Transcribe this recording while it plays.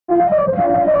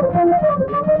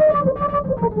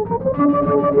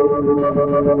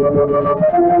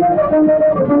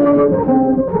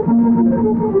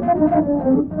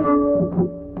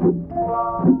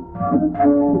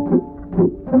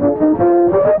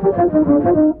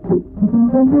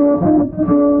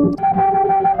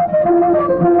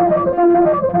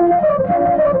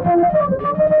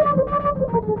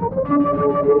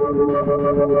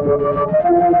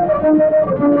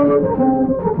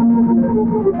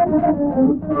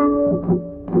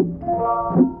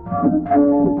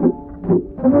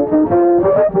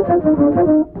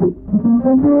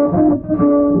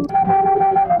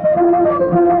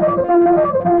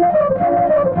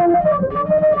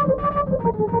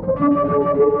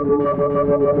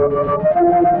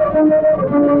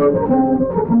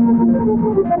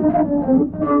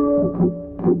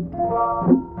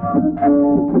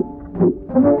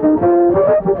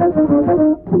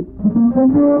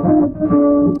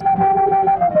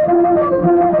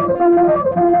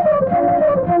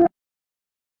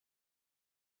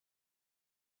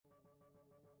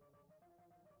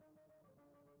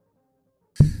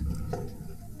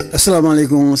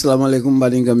Assalamu alaikum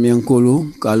badinga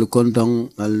miyankolu kal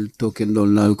kontong al tokendol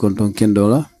nal kontong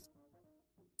kendola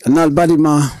nal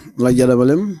badima la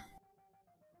jadabalem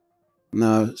na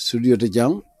studio de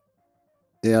jang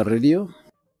radio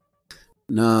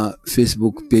na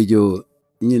Facebook page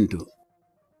nyinto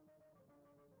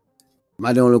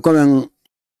madon lo komen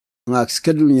ngak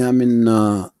schedule nyamin na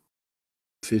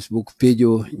Facebook page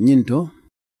nyinto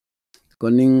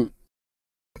koning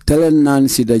telen nan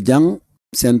sida jang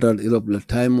Central Europe la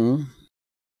time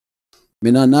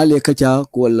mina nale kacha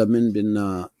ko wala min bin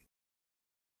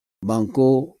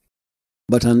banko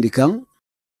batandikang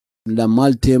nda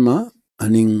maltema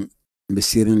aning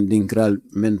besirin dinkral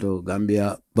mento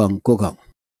Gambia banko kang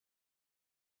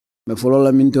me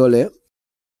folola min tole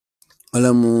wala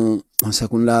mu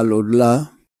masakunda lodla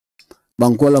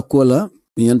banko la kola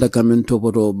nyanda kamen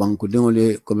topoto banko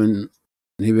dingole komen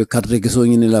nibe carte keso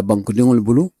ngini la banko dingol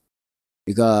bulu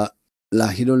ika la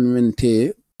hidol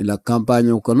mente la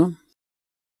campagne kono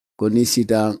koni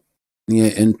sita ni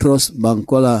entros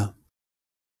bankola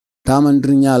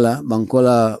tamandrinyala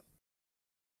bankola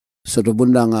soto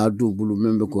bundanga du bulu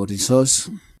membe ko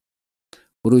resource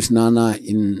burus nana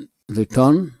in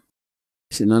return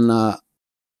sinana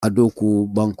adoku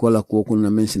bankola ko kunna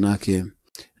men sinake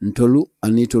ntolu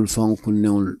anitol fan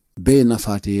kunnol be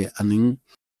nafati anin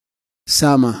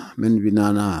sama men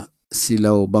binana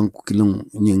silaw banku kilung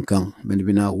nyinkang men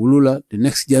bina wulula the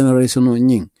next generation o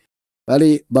nying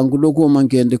bali banku doko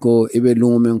manke ndiko ebe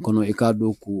lungu men kono e ka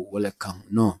doku wala kan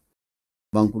no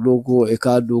banku doko e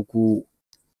ka doku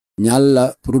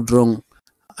nyalla prudrong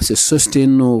as a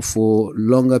sustain no for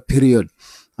longer period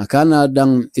akana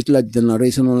dang itla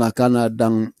generation la kana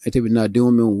dang etebina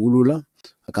dingo men wulula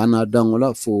akana dang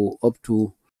wala for up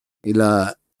to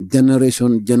ila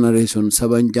generation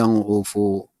sabanjang o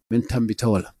for men tambi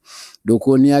tawala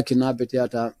doko niya kina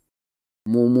betiata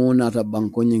momo nata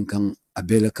banko nyinkan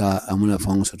abelaka amuna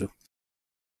fangsoto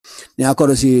ni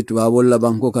akoro si tuwa wala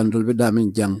banko kan dolbe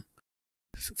damin jang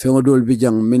fengo dolbe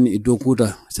jang men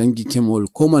idokuta sangi kemol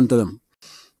komantalam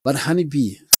bar hani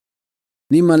bi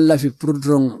ni man lafi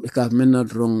prudrong ka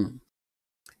menadrong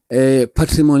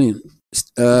patrimony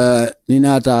ni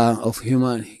nata of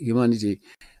humanity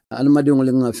almadi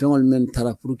ngolenga fengol men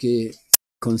tara pour que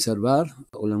conservar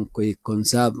olam koy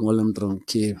conserve olam tron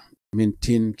ki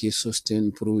maintain ki sustain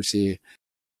pour c'est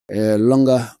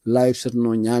longer life set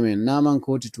no nyame naman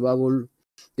ko ti tubabol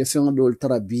ye fengo dol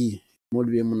tarabi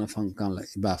molbe mona fankan la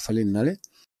ba falin nale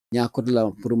nya ko la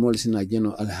pour mol sina jeno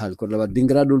alhal ko la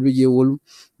dingra dol bi je wol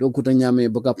do ko ta nyame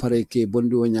baka pare ke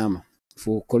bondi o nyama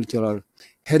for cultural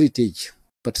heritage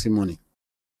patrimony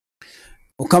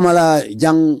o kamala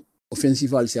jang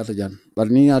offensive siata jan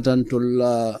barni atan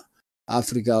tolla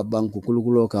Africa banku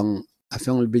kulukulo kan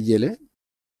afengol bejele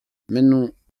mennu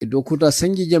dokuta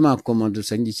sangi jama komando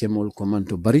sangi chemol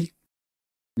komando bari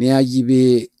ni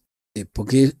ajibe e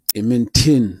poke e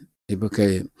maintain e baka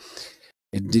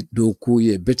e doku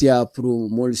ye betia pro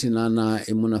molsinana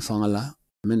e muna fangala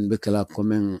men bekala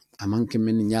komen amanke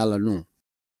men nyala no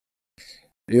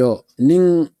yo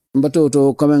ning mbato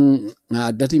to komen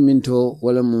na dati minto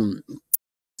wala mum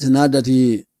sina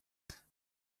dati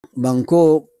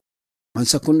banko man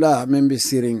sakunda membe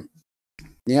siring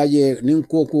ni aje nin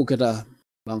ko keta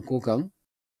banko kan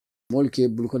molke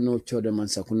bulko no chode man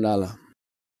sakunda la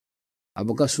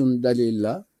abuka sun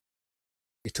dalila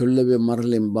itollebe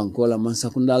marlem banko la man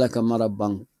sakunda la kamara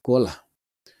banko la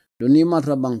doni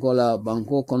matra banko la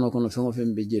banko kono fengo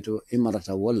fembe jeto e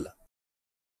marata walla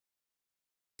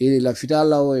ili la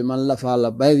fitala o e man la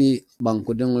fala bayri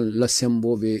banko dengol la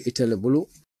sembobe itele bulu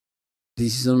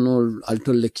decisionol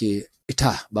altol ke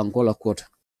ita bankola kota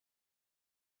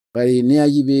bari ni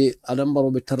ajibe adam baro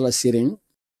be tarla siring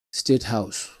state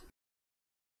house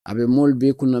abe mol be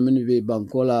kunna men be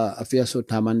bankola afiaso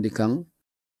tamandi kan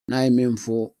nay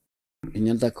memfo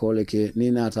nyanta kole ke ni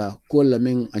nata kola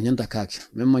men anyanta kake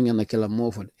men manyana kala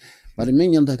mofo bari men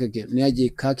nyanta kake ni aji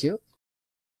kake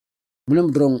munem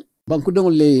drong banku dong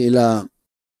le la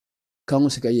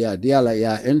kamusika ya diala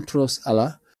ya entros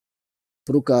ala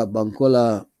pruka bankola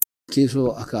kiso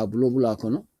aka bulobula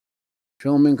kono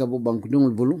fengo men ka bo banku dong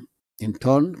bulu in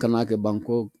ton kanake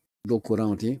banko do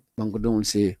courante banku dong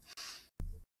se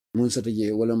mun sota je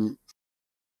walam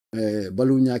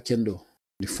balunya kendo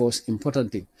the first important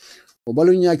thing o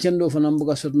balunya kendo fanam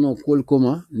buga sotno kol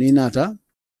koma ni nata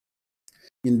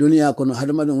in dunia kono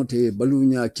hadama don te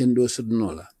balunya kendo sotno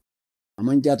la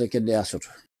aman jata kende ya soto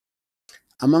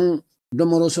aman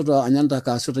domoro soto anyanta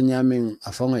ka soto nyamen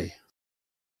afangay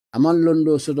aman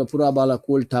londo soto pura bala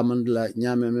kol tamandla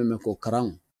nyame meme ko karang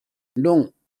donc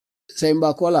sayimba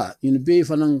kola in be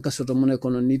fanan ka soto mone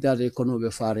kono nitade kono be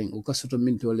faring o ka soto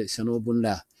mintole seno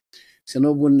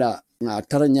bunda nga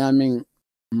tara nyamen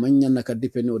manyana ka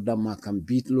dipeno damma kam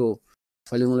bitlo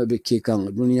falingolo be kekan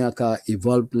dunia ka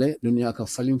evolve le dunia ka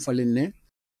falin ne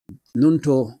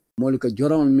nunto molika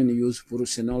joram min use pour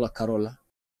senola karola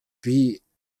bi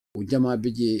o jama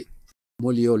beje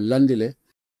molio landile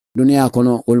dunia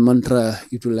kono ol mantra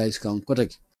utilize kan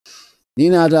kotaki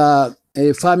nina da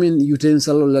farming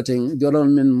utensil latin joram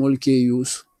min molke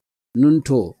use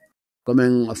nunto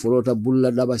komen afurota bulla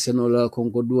daba senola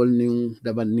konko duol ning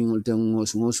daba ningol ten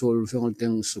ngosol fengol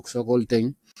ten suksokol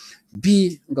ten bi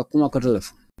nga kuma katalaf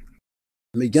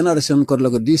me generation ko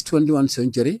lago this 21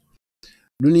 century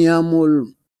dunia mol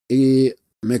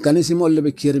mechanism ol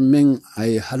be kir men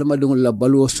ay halma dum la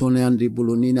balwo sonandi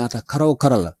bulu ni nata karaw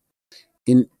karala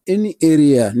in any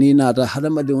area ni nata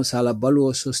halma dum sala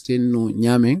balwo sustain no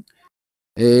nyamen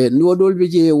no dol be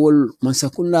je wol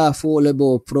masakunda fo lebo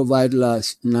provide la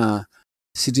na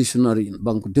citizenry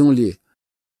bank dingli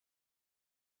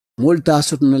molta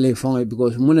sotna le fon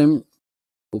because munem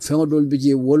fengo dol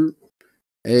bije wol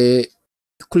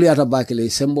kuliata bakele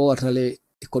sembo watale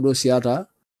kodo siata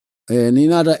ni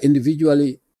nada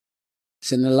individually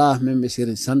senela membe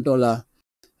sirin santola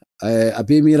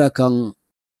abemira kan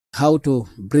how to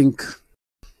bring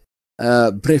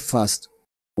breakfast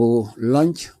or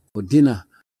lunch or dinner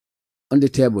on the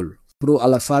table pro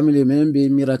ala family membe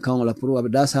mira kan la pro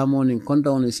abda samoni konta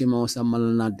on sima samal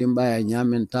na dimba ya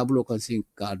nyamen tablo kan sin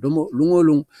ka domo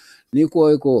lungolung ni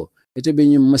ko ete be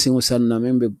nyim masin sanna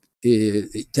membe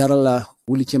jarala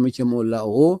wuli chemo la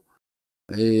o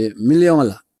million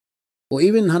la o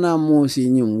even hana mo si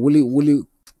nyim wuli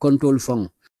control fang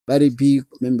bari bi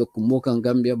membe ko mokan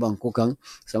Gambia banko kan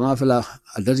sama fela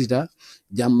adatita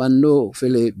jambando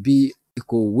fele bi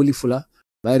ko wuli fula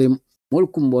bari mol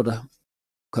kumboda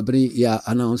kabri ya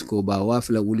announce ko ba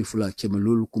wafla wuli fula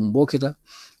kemelul kumboketa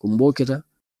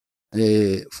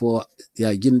fo ya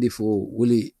gindi fo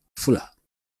wuli fula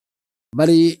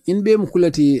bari in be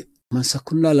mukulati man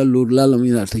sakunda la lur la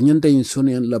mina ta nyanta yin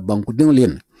soni la banku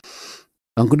dinglen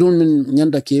banku dum min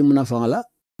nyanta ke muna fangala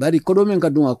bari kodo men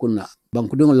kadunga kunna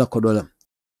banku ding la kodo lam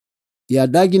ya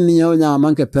dagin ni nyaw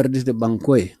manke perdite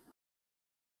bankoy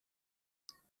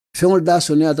fengol da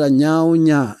soni ata nyaw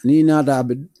nya ni nada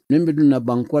nembe dunna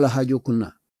bankola hajo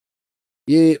kunna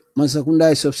ye man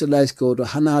sakunda subsidize ko to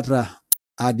hanatra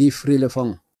adi free le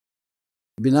fang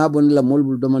binabon la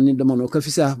molbul domani domano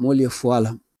kafisa moli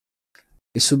fuala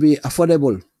isubi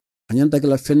affordable anyanta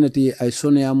kala fenneti ay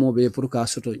sone amobe pour ka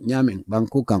soto nyamen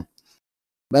banko kan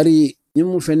bari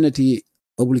nyimu fenneti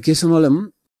obligation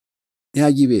olam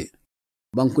yajibe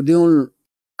banko deol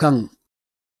kan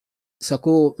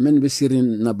sako men be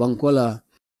sirin na bankola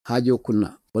hajo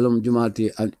kunna walam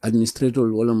jumati administrator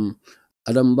walam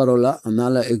adam barola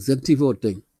anala executive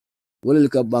hotel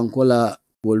walika bankola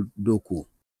wol doku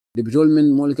debitol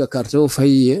men molika karto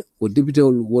fayiye o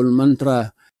debitol wol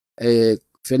mantra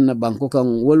fenna banko kan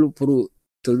wol pour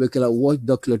tolbe kala watch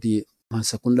document man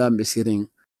sakunda be siring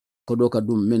ko do ka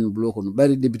dum men bloko no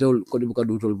bari debitol ko do ka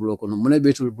dutol bloko no mona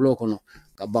betul bloko no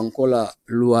ka bankola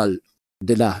lual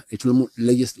dela etul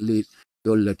legislate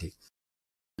dollati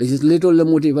legislator le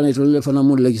moti fana to le fana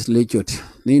mo legislature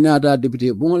ni nata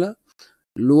député bongola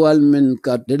lual men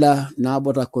ka dela na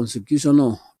bota constitution no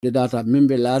de data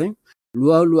membe laring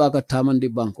luwa ka tamandi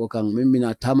banko kan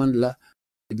membina tamandla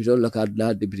député la ka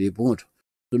da député bongoto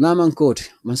to naman kote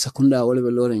man sakunda wala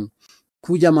be loren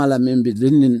ku jamala membe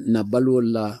dennin na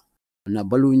balwala na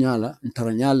balunyala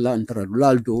ntaranyala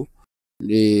ntaradulaldo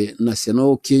de na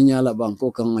seno Kenya la banko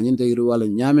kan anyinte yiri wala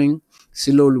nyamen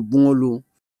silolu bungolu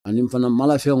anim fana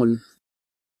mala feŋol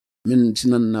min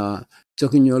sinan na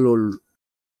chokinyolol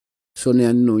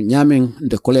soneanno nyamen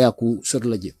de koleya ku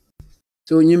sotlaje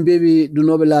so nyim bebi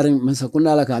dunobe laring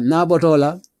mansakunda la ka na botola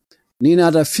ni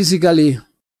nata physically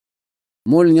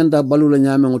mol nyanda balula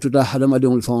nyamen otuta hadama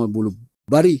dongul fama bulu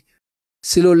bari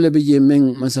silol lebe je men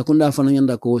mansakunda fana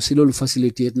nyanda ko silol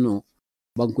facilitate no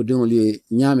banko dongol ye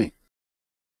nyame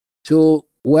so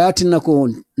wayatina ko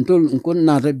ntol kon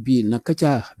na rabbi na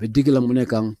kacha be digla mune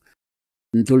kan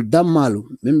ntol dammalu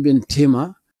memben tema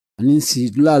anin si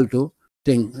lalto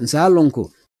ten nsalon ko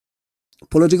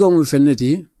politiko mu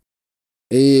fenneti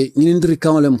ñinindiri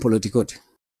kaŋo lem politiko te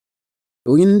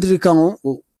o ñinindiri kaŋo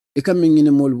e kam min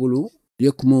ñine mol bulu ye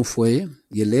kumo foye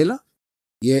ye lela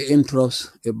ye intros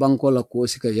e banko la ko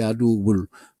sika ya du bulu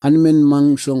han men man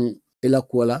son ela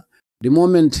kola the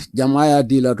moment jamaya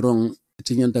di la drong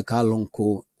tinyanta kalon ko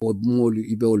o mol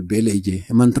ibewol beleje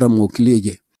e mantra mo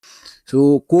klije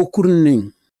so ko kurnin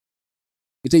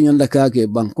ite nyanda kake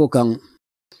banko kan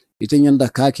ite nyanda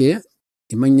kake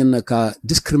imanyana ka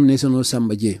discrimination o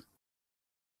sambaje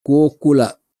ko kula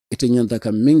ite nyanta ka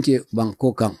minke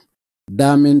banko kan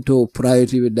damento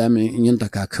priority damen nyanta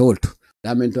ka kawolto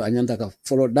damento anyanta ka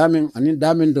follow damen anin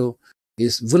damento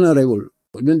is vulnerable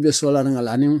min be solar ngal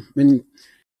anin min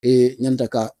nyanta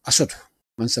ka asoto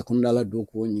man sakundala do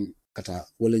ko nyin kata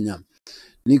wala nyam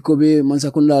ni ko be man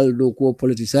sakundala do ko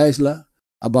politicize la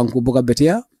abanko boka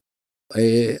betia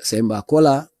semba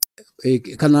kola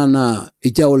kanana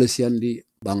ijawle siandi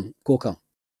bang kokam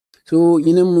so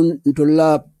ñine mun tolla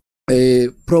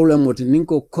problem woti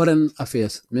ninko current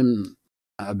affairs même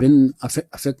ben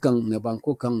affect kan ne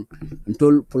banko kan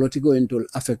ntol politico entol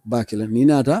affect bakila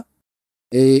ninata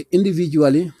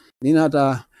individually ninata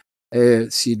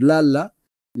sidlalla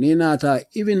ninata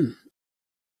even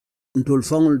ntol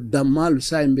fangol damal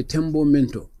saimbe tembo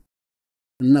mento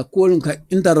na kol ka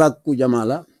interact ku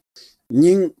jamala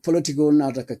ñing politico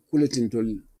nata ka kuletintol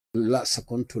la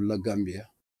sakontol la Gambia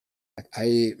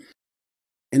ay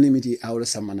enmity awla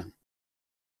samana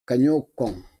kanyo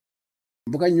kon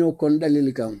buka nyo kon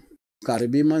dalil kan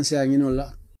karbi man se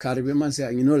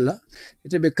anginola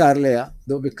ite be karle ya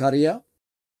do be kariya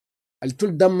al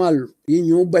tul damal yi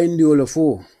nyo bayndi wala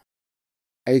fo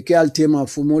ay ke al tema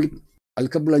fu mol al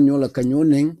kabla nyola kanyo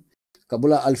nen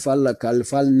kabula alfal ka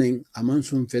alfal nen aman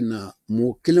sum fenna mo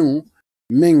kilon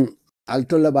men al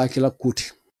tolla ba kila kuti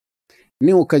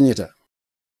ni o kanyeta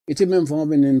ite men fo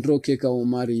be nen roke ka o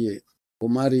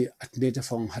mari atdeta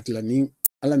fon hatla ni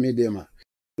ala medema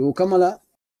to kamala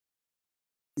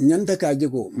nyanta ka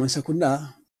jego mansakunda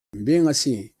be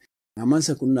ngasi na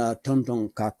mansakunda tonton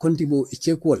ka kontibo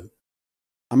ikekol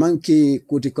amanki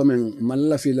kuti komen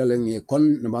malla filalen ye kon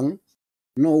nabang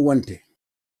no wante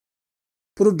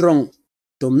prudrong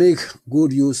to make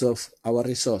good use of our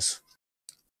resource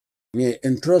nge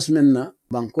entrustment na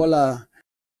bankola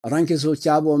ranke so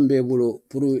chabo mbe bulo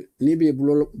puru ni be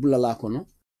bulo bulala kono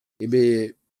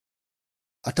ibe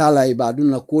atala ibadun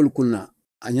la kol kunna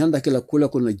anyanda kila kula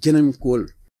kuna jenem kol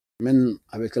men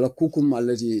abe kala kukum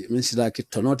alati men sida ki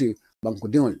tonoti banko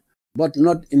diol but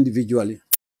not individually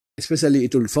especially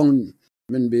it will found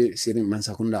men be sirin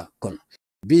mansakunda kon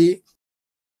bi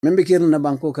men be kirna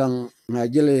banko kan na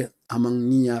jele amang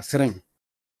niya freng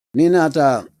ni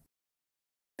nata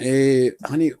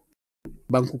hani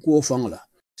banko ko fangla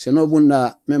seno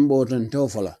bunda membo tan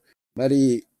tawfala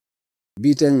bari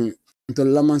biten to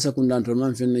laman sakunda to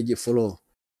man fenne je follow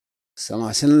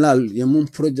sama senlal ye mum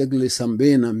project le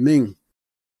sambena men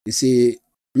isi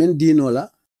men dinola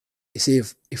isi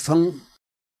ifang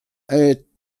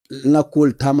na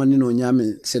kol tamanino nyame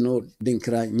seno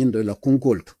dinkra nyindo la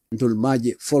kunkol ndol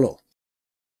maje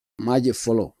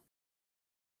follow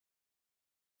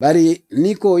bari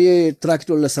niko ye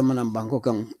tractor la samana banko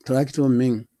kan tractor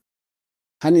men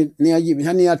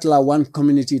hani atla one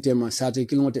community tema sate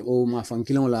kilometer o ma fan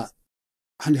kilometer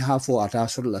hani hafo ata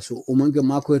sorla so o manke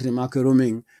makoro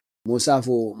men mo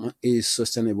safo is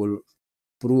sustainable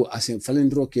pro asen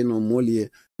falendro keno molie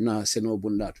na seno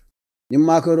bundat ni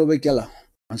makoro be kala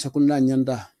an sakunda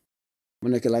nyanda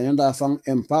moneke la nyanda fan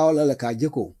empower la ka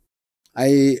jeko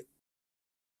ay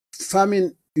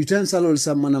famine utensilol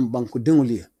sa manam banko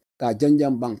dengoli ka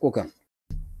janjam banko kan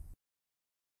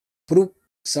pro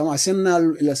sama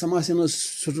senal ila sama seno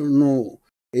no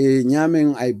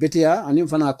nyamen ay betia anim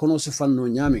fana kono so fanno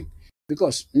nyamen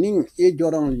because ning e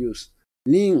joran use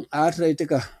ning atra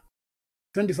ka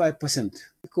 25%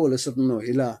 ko le sotno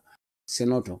ila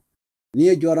senoto ni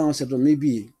e joran seto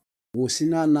maybe wo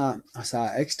sinana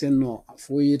asa extend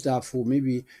for it for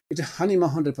maybe it hanima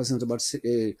 100% but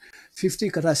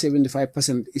 50 kata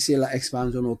 75% isela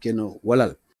expansion o keno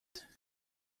walal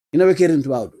ina be kerin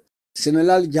tuwawdu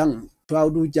senelal jang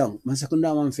tuwawdu jang man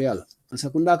sakunda man feyala man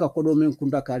sakunda ka kodo men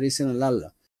kunda kari senelal la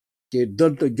ke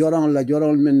doddo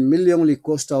jorong men million li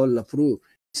costa wala pro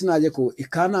sinaje ko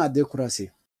ikana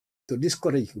décourager to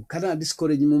discourage kana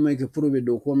discourage mo make prove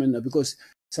do ko men because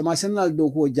sama senal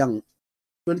do ko jang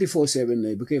 24/7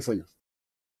 ne be kay fanyo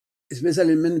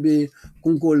especially men be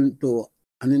kunkol to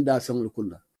aninda fengul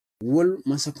kunda wol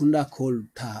man sakunda kol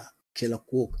ta kela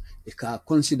ko e ka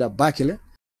consider bakele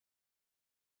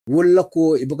wala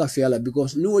ko ibuka fiala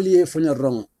because no liye fanya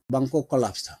wrong banko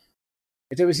collapsed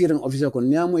ete be siren officer ko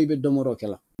nyamo ibe domoro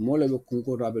kala mole be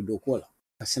kunko rabe do kola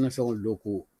asena fengol do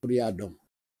ko priya dom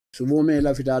subo me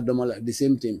la fita dom la the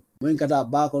same thing mo kata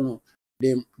ba ko no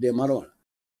de marol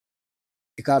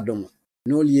e ka dom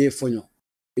no liye fonyo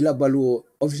ila balu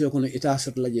officer ko no ita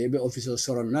sot la je be officer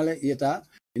soron nale ita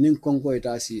inin konko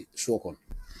ita si sokon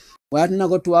wat na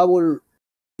ko tuwabul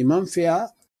imam fea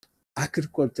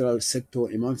agricultural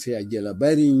sector imam fea jela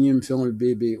bari nyim fengol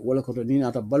bebe wala ko to ni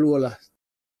ata balu wala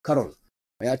karol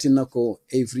ayatina ko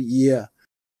every year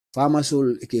farmers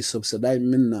will ke subsidize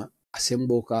minna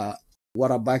asembo ka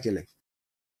wara bakele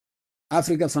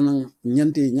africa fanan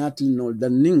nyante nyati no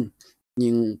dan ning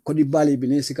nyin kodi bali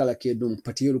binesi kala ke dum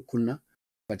patiyol kunna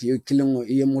patiyo kilingo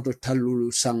iye moto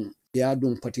talulu sang ya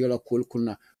dum patiyola kol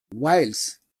kunna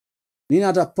whilst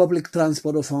ninata public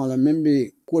transport fa la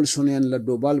membe kol sonen la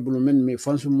do bal bulu men me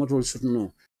fansu moto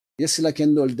sutno yesila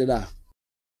kendol deda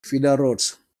feeder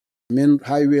roads men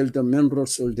highway to men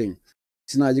roads holding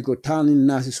sinaji ko tanin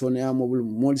nasi sonia mobile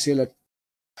mol sela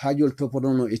hajol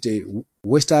topodono ite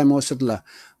west time osotla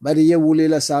bari ye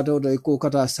wulela sato do ko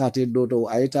kata sate do to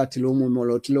ayta tilomo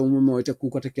mo ite ku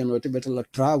kata keno ite betala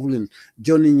traveling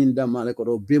journey nyinda male ko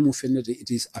do bemu fenete it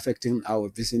is affecting our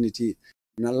vicinity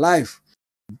in a life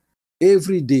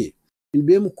every day in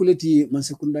bemu kuleti man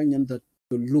sekunda nyanta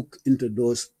to look into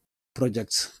those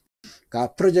projects ka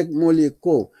project moli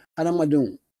ko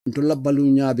adamadon to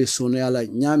labbalu nyaabe sono yala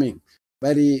nyame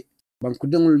bari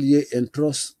bankudengul ye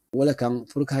entros wala kan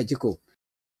furka jiko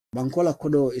bankola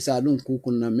kodo isa dun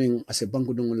kukunna men ase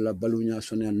bankudengul la balunya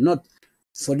sono not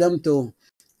for them to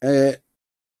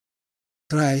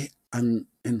try and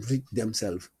enrich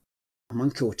themselves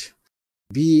mankoti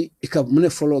bi ikab mune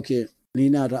follow ke ni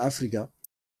na da africa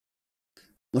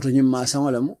moto nyimma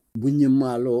sangalamu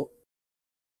bunyimma lo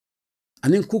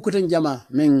anin kukuten jama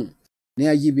men ne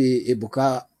ajibe e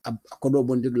buka kodo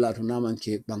bondidu la to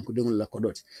namanke banku dengul la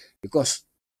kodoti because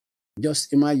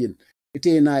just imagine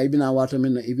ite na ibina wato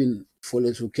men na ibin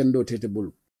fole su kendo tete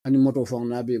bulu ani moto fon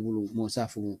na be bulu mo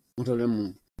safu moto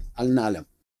lem alnalem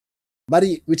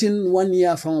bari within 1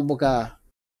 year from buka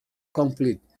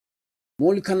complete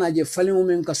mol kanaje fale mo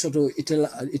men ka soto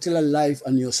itela life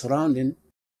and your surrounding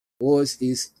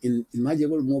is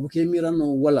inimaginable mo buke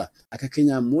mirano wala aka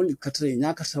kenya mol katre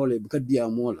nyaka tawle buka dia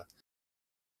mola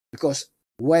because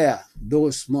where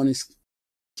those monies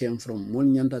came from mol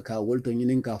nyanta ka wolto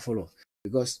nyinin ka follow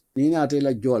because ni na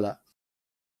tela jola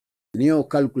neo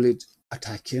calculate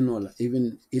atakenola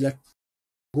even ila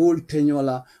whole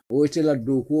tenyola o tela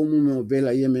do ko mo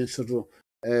bela yemen soto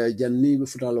janni be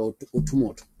futalo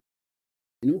otumoto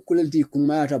ni kulelti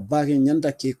kumata bage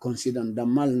nyanta ke consider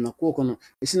damal na ko kono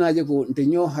isinaje ko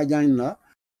ntenyo hajanya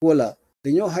kola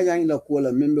tenyo hajanya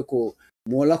kola membe ko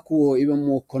mola ko ibe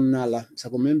mo konnala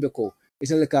sako membe ko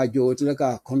itele ka jo itele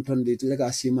ka kontondi itele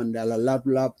ka simanda la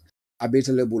lab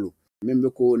abetele bulu membe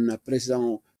ko na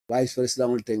president vice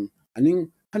president ten anin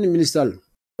hani minister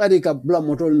bari ka bla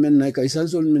motol men na ka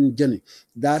isalsol men jani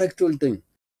director ten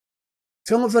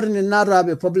fengo ferni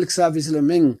narabe public service le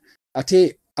men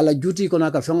ate ala duty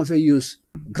kona ka fengo fe use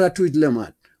gratuit le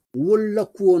mat wala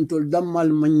ko ontol damal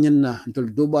manyanna ontol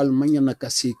dobal manyanna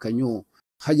kasi kanyo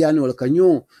hajani wala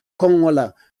kanyo kon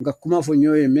wala nga kuma fo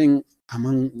nyoye men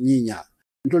amang nyinya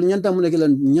ntol nyanta muneke la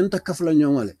nyanta kafla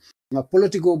nyongale nga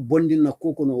politiko bondi na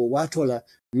koko no watola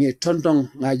nge tonton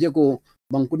nga jeko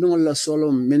bankudungol la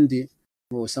solo mendi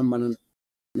o sambana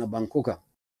na bankoka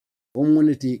o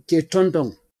moniti ke tonton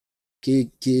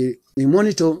ke ni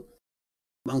monito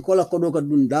bankola kodo ka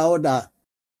dun dawoda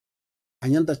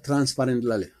anyanta transparent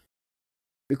lale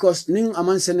because ning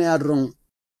aman sene adron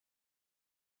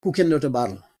ku kendo to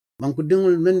bar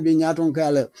bankudungol men be nyaton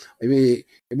kala e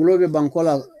bulobe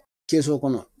bankola keso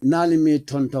kono nali me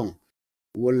tonton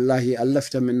wallahi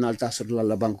allafta min nalta sodla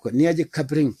la banko niaje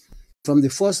kapring from the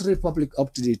first republic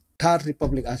up to the third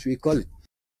republic as we call it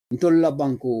until la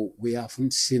banko we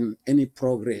haven't seen any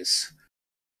progress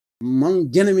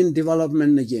mang genuine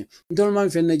development naje until man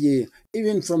fen naje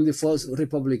even from the first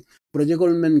republic project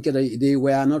men they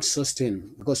were not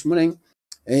sustained because morning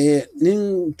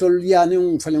ning tol ya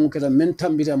ning falen kata men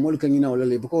tambita mol kan ina wala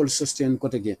le ko sustain ko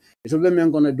tege to be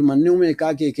men kono duma niume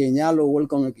ka ke nyalo wol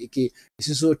kon ke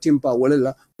so timpa wala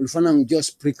la ul fanan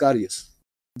just precarious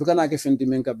bukana ke fenti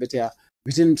men ka betia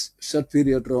within short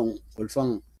period wrong ul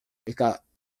fan e ka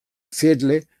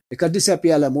fedle e ka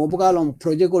disappear la mo bukalon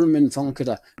project ol men fan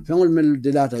kata fengol men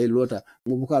de data e lota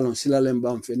mo bukalon silalem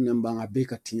bam fennem banga be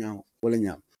ka tinya wala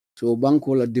nyam so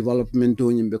banko la development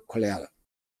to nyimbe koleala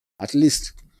at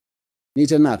least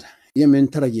Nitanat,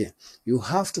 you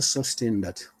have to sustain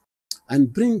that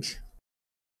and bring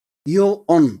your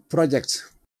own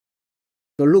projects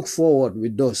to look forward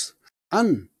with those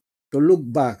and to look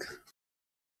back.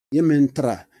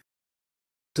 Yementra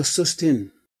to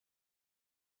sustain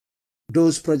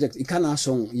those projects. Ikana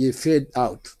song ye fade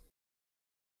out.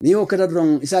 Niyo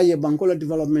kadadrong isa ye bankola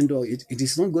development it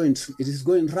is not going it is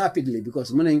going rapidly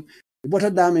because meaning ibota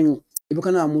daming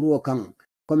ibukana muru kang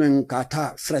coming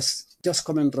kata fresh just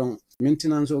comment wrong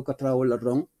maintenance o katra wala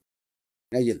wrong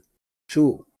ayel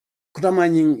so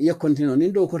kutamanyin ye continue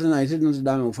nindo kotana ite no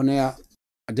dame fana ya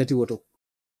adati woto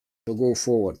to go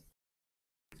forward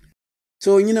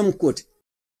so nyinam koti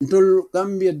ntol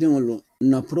Gambia dingolo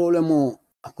na problemo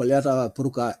akoleta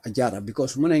puruka ajara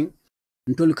because munen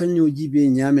ntol kanyo jibe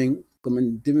nyamen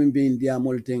comme dembe india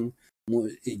molten mo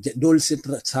dol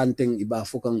sitra santeng iba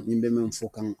fokan nimbe men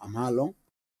fokan amalong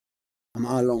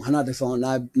hana de fa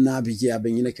na biji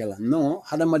abe nyine kala no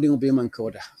hada madingo be man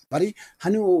koda bari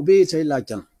hani o be tay la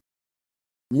jan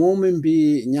momen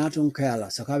bi nyaton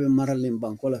kala sakabe maralin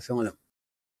bankola fengolam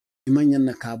imanyan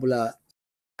na kabula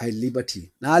ay liberty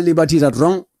na liberty that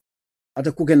wrong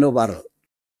ata kukendo bar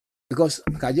because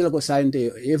kajila ko science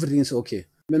everything is okay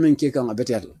memen ke kan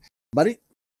abetel bari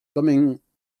coming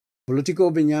political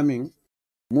benyamin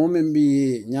momen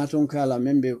bi nyaton kala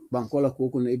membe bankola ko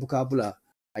kun ibukabula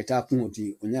ay ta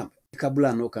kunoti onyam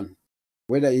kabula no kan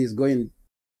whether he is going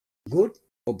good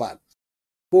or bad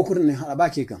ko kurne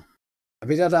abaki kan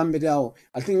abeta ambetao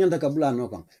altin nyanda kabula no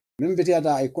kan mem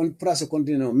betiata ay kon prase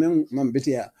continue mem mam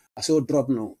betia aso drop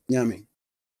no nyame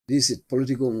this is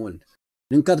political world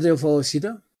nin carte fo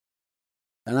sita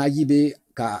anaji be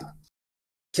ka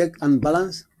check and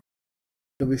balance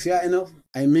to be fair enough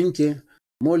I mean ke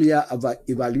molia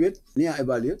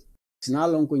evaluate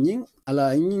sinalon ko nyin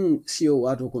ala nyin sio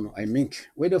wato kono I mean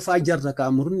wede fa jarta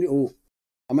ka murundi o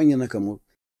amanya na kamo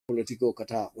politiko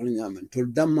kata wala nyamen tol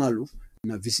damalu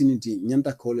na vicinity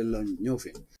nyanta kole lon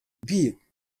nyofe bi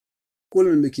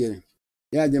kolon mekere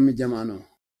ya jami jamano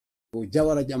o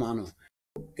jawara jamano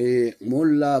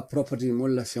molla property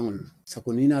molla fengol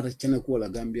sakonina ta kene ko la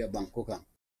Gambia bankoka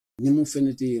nyimu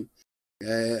feniti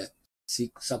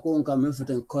si sakon ka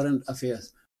mefeten current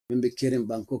affairs membe keren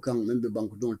bankoka membe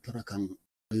banko don torakan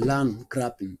land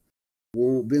grabbing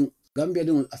wo ben Gambia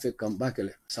don affect kam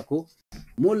bakele sako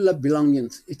molla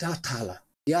belongings ita tala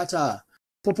yata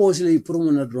purposely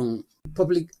promona drong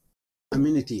public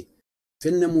amenity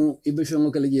fennemu ibe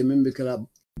fengo kala je membe kala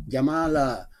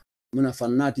jamala muna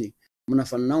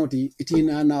fannauti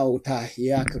itina na uta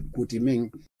yaka kuti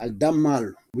men al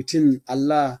damal within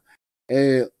Allah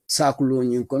sakulo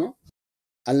nyin kono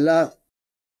Allah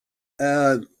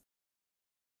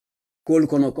kol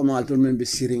kono koma altol men be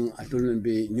siring altol men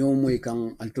be nyomoy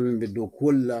kan altol men be do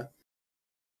kolla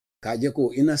kaje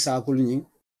ko ina sakul nyin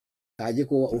kaje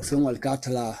ko o fengol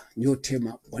katala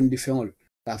nyotema wandi fengol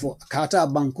kafo kata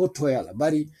banko toyala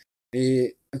bari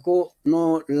ko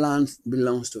no land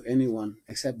belongs to anyone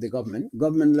except the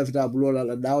government left a bulola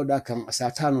la dawda kan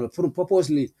asatano pour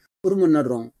purposely pour mun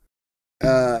nadron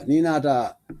ni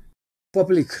nata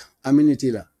public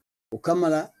amenity la o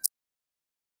kamala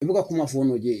ibuka kuma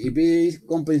fono je ibe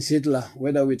compensate la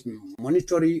whether with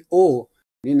monetary or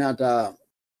ni nata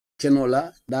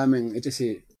kenola damen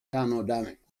etese tano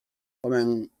damen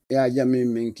comme ya jami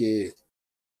minke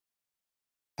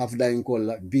hafda en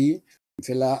kolla bi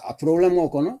fela a problem o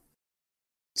kono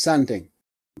santeng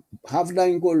hafda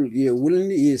en kol ye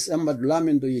wulni ye samba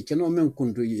lamento ye keno men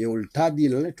kunto ye ul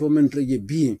tadil to men tre ye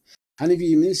bi hani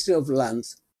bi ministry of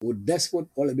lands would despot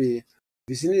wala be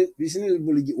vicinal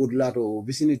bulji odlato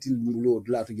vicinity bulo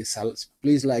odlato je sal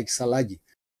place like Salaji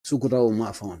sukuta o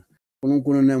mafon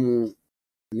kono nemu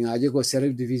ni aje ko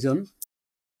serif division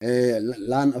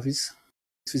land office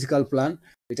physical plan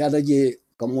itada je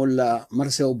kamola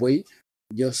Marcel Boy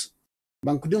just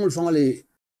banku dingul fangale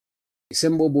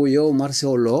sembo bo yo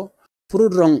Marcel lo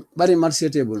prudrong bari Marcel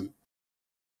table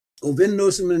o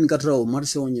vendo sumen katro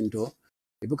Marcel nyinto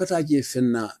e bukata je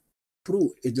fenna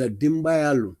pro e la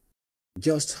dimbayalu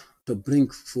just to bring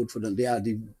food for them. They are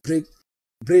the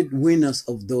bread winners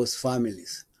of those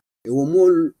families. E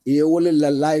wole la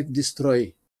life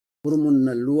destroy pour mun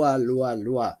na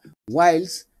loi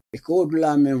whilst e ko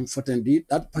dula men fotendi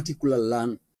that particular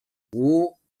land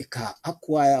wo e ka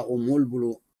acquire o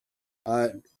molbulo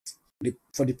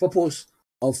for the purpose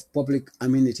of public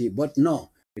amenity. But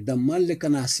no, the Malay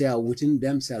can share within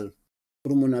themselves,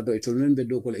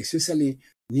 especially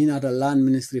Nina the land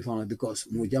ministry from because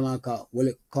Mujamaka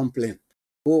will complain.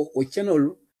 Oh, o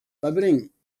channel bring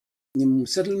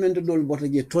settlement dol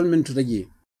botaje tollment to the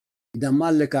the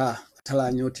Malay ka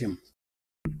tala nyotim.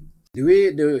 The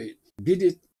way they did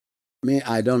it,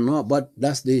 I don't know, but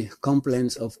that's the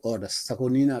complaints of others.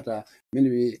 Sakonina ta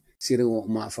many siro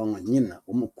ma fanga nyina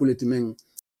kuletimen.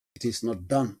 It is not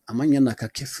done. Amanyana ka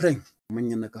kefreng,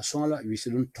 amanyana ka sola, we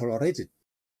shouldn't tolerate it.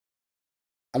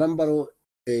 Alambaro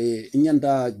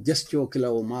inyanda gestio kila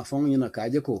o mafong yana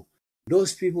kajeko.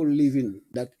 Those people live in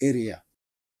that area.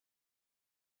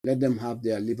 Let them have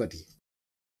their liberty.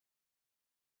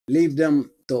 Leave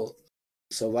them to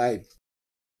survive.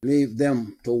 Leave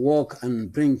them to work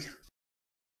and bring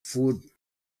food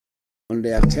on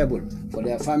their table for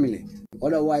their family.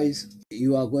 Otherwise,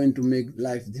 you are going to make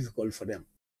life difficult for them.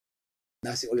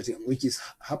 That's the only thing which is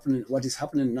happening. What is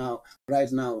happening now,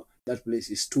 right now, that place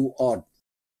is too odd.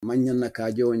 Manyana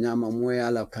kajo nyama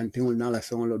moya la kantingul nala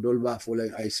fengolo dolba for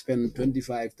like I spend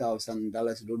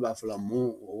 $25,000 dolba for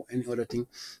more or any other thing.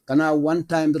 Kana one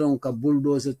time drone ka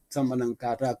bulldozer samanan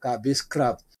kata ka base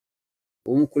crab.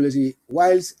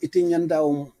 Whilst eating yanda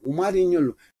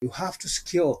umarinyol, you have to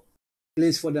secure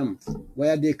place for them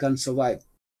where they can survive.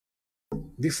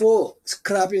 Before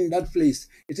scrapping that place,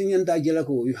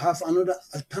 you have another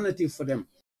alternative for them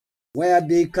where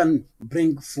they can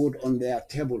bring food on their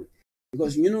table.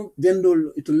 Because, you know,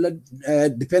 vendor, it will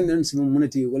let dependence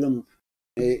community,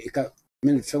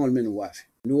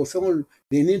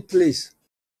 they need place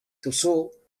to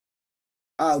sow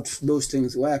out those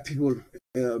things where people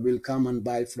will come and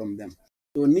buy from them.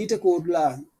 So, Nita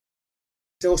Kodla,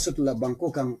 Teosatla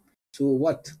Bangkokang, so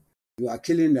what? You are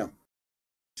killing them.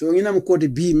 So ina mkodi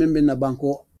B membe na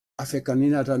banko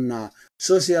Africanina na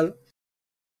social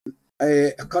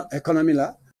economy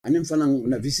la anim fanang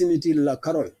na vicinity la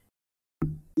Carol.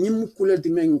 Nim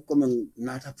kuleti men comme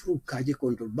na ta pro kaje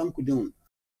control banku deun.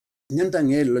 Nyanta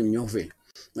ngelo nyove.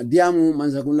 Na diamu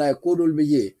manzakunda kodol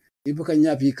beye ipoka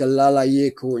nyapi kalala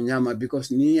ye ko nyama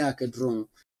because ni akedron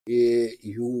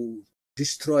you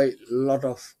destroy a lot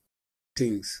of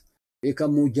things. Eka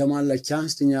mu jamala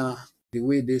chance tinya the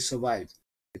way they survive.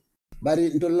 Bari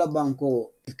ndola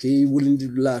banko ke wulindi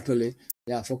la tole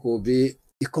ya foko be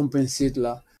compensate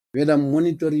la weda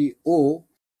monitory o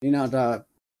inata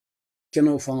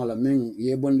keno fangala men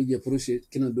ye bondi je process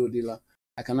keno do di la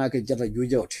akana ke jata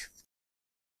jujawti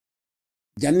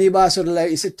janni ba so la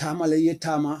isi tamale ye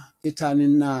tama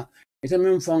itanin na ita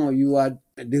men fango you are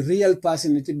the real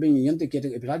person it being yente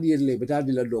kete betadi le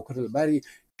betadi la do kotel bari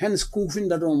hence ku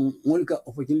finda don molka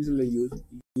opportunity la use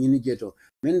yini jeto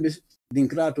men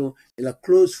dinkrato ila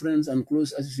close friends and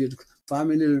close associate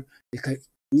family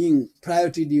ning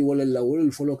priority di wala la wala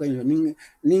follow kan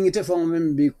ning te fang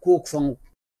men bi cook fang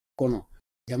kono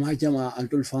jama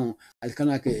antul fang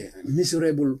alkana ke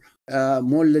miserable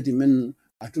molleti men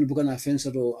atul bukana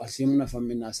fensato asimuna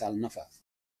famina sal nafa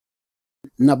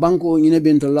na banko nyine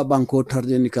bento la banko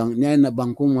tarde ni kan nyai na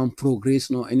banko man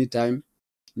progress no anytime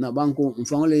na banko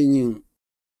mfangole nyin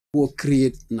ko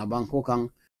create na banko kan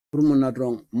pour mon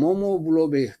adron momo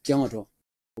bulobe kiamato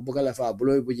ko bugala fa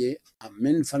buloy buje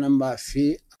amen fanamba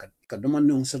fi ka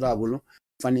demande on sota bulo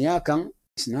fania kan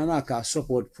sinana ka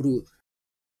support pour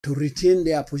to retain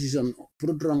their position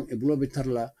pour drong e bulobe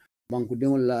tarla banku de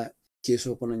wala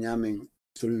keso kono nyamen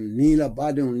sul ni la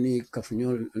badon ni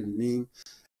kafnyol ni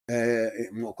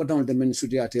mo koton de men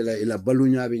sutiatela ila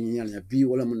balunya be nyanya bi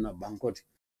wala mun na bankoti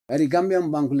ari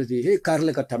gambian bankulati he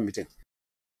karle ka tambite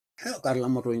Carla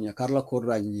Motonya, Carla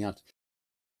Corra Nyat.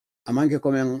 Amanke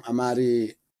komen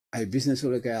amari ay business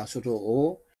ole kaya soto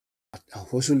o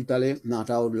hosul tale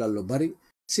nata lalo bari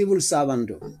civil servant.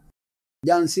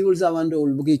 Jan civil servant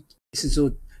ul bugi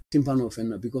siso timpano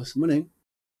fenna because mune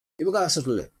ibuka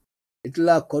sotole.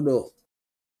 Itla kodo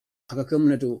aka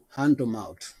community hand to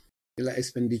mouth. Ila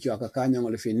expenditure aka kanya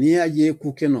ngole fe niya je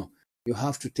kukeno you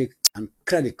have to take and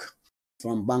credit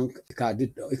from bank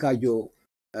ikajo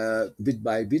bit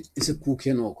by bit, it's a cook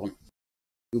on.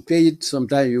 You pay it,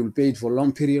 sometimes you'll pay it for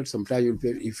long period, sometimes you'll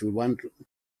pay it if you want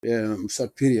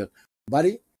short period.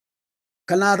 Bari,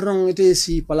 kana wrong it is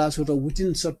si palaso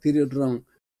within short period wrong,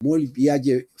 mol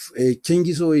biaje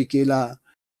changes o ikela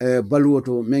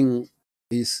baluoto meng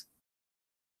is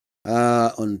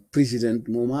on president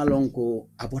momalonko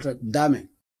apota dame.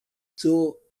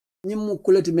 So nyimu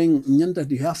kuleti meng nyanta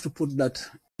you have to put that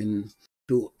in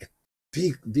to a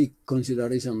big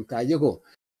consideration kajeko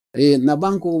na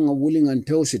banko nga wuling an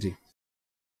teosity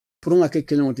prunga ke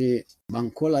keloti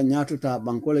bankola nyatuta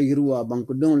bankola yirwa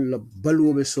banko don la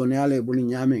baluwe soniale buni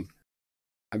nyame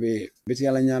abe beti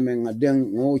ala nyame nga den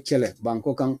ngo chele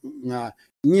banko kan nga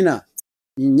nyina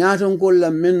nyaton ko la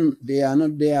men they are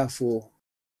not there for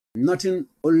nothing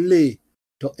only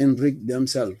to enrich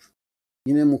themselves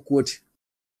ine mo quote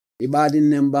ibadin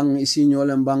nembang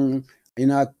isinyole mbang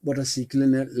ina bota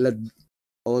sikline let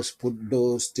us put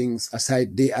those things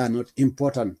aside. They are not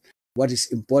important. What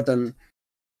is important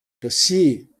to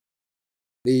see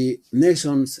the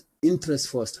nation's interest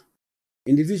first.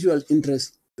 Individual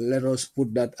interest, let us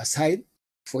put that aside.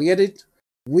 Forget it.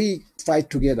 We fight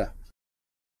together.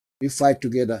 We fight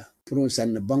together.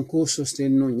 San banko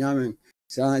sustain no nyamen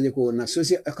sanaje ko na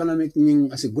socio-economic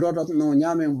ning as a growth up no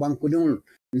nyamen banko dun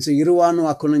nse yirwano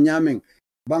akono nyamen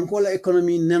banko la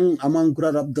economy nang among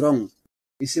growth up drong.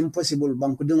 It's impossible.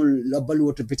 Banko dun la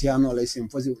balu to petiano la is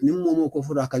impossible. Nimmo ko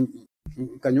fura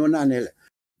kanyona nele.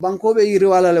 Banko be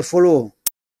yirwala le follow.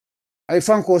 Ay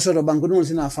fanko soto banko dun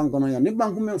sina fanko no ya. Ni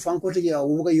banko men fanko te ya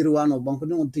ubuka yirwano banko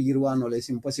dun te yirwano la is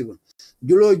impossible.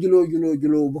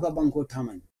 Julo buka banko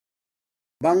taman.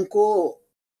 Banko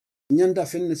nyanda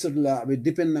fenne sotla be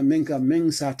depend na menka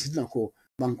meng sa titina ko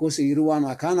banko se yirwano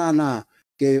akana na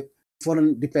ke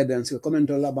foreign dependence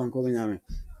commento la banko nyame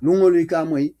lungoli ka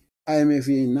moy IMF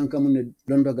nanka mun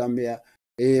dondo Gambia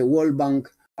World Bank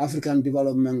African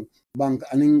Development Bank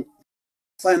aning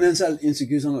financial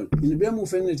institutional in be mu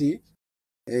fenneti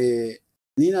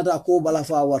ni nata ko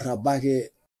balafa warta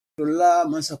bake to la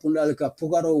man sakunda ka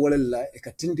pogaro walella e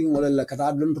ka tinting walella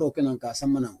kata don ro kenan ka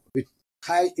samana with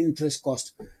high interest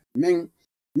cost men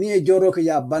ni e joro ke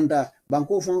ya banda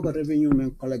banko fon ko revenue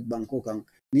men collect banko kan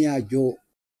ni ya jo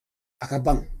aka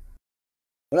bang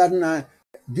wala na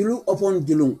julu upon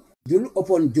julu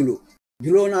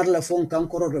na la fon kan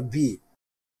koroto bi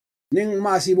ning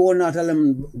masi bo na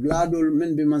talam bladol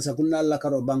men be man sakunda la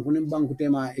karo banko nim banko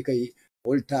tema e kay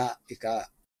volta e ka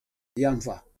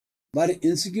yamfa bari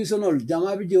institutional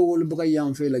jama bi je wol buka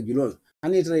yamfe la julol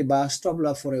ani tray ba stop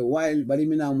la for a while bari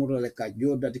mina muro le ka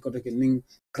joda di ko ke ning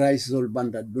crisis ol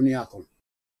banda dunia ko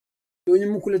to nyi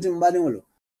mukulete mbani wolo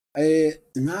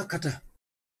na kata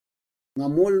nga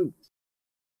mol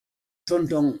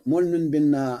tonton mol nun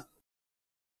binna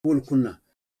kul kunna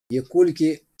ye kul ke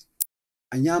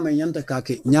anyama yanta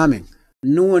kake nyame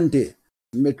nuwonte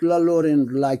metula loren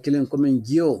la kilen komen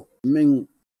jio men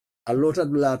alota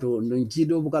dulato ndon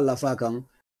jido buka la fakan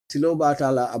silo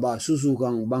batala aba susu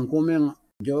kan banko men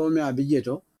jawme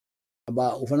abijeto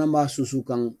aba ufana ba susu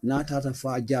kan na tata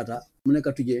fa jata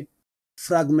muneka tuje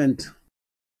fragment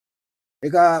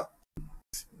eka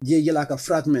jejela ka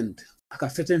fragment aka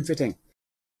feten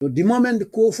so the moment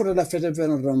ko fota da feten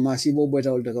ron masibo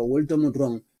boyta wolta ka wolta mo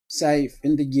ron sai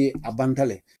fendije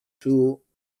abantale to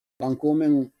banko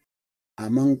men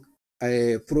among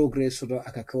progress soto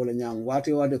aka kawla nyam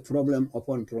wati wade problem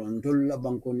upon problem dolla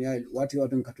banko nyay wati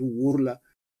wade katu wurla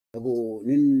go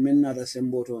nin menna da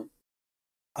semboto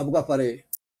abuga pare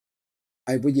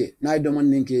ay buje nay do man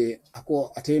ninke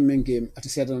ako ate menke ate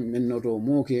setan mennoto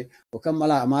moke o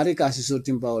kamala amari ka si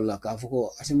sotim pawla ka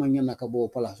fuko ate manyana ka bo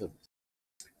palaso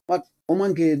pat o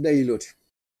manke dayloti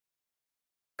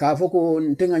ka fuko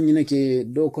ntenga nyine ke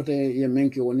do kote ye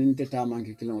menke wonin teta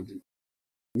manke kilodi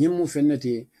nyimu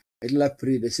fenneti et la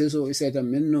pri de seso iseta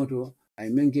mennoto ay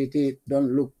menke te don't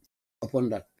look upon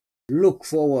that look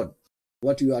forward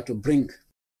what you are to bring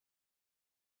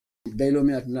daylo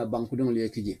mi atna banku dong le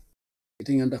kiji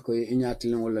itinganda ko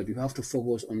inyatlen wala you have to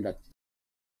focus on that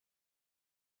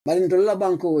bari ndolla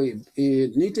banko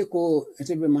nite ko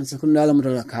etebe man sakundala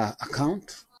mudala ka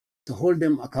account to hold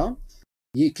them account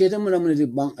yi kete muna di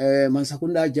bank man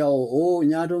sakunda jawo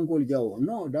nyaton ko jawo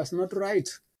no that's not right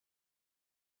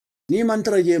ni man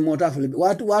traje motafle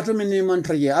watu men ni man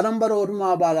traje adam baro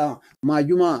ma bala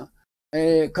majuma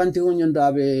kanti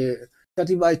wonyanda be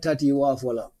 30 by 30 wa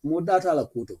fola mo data la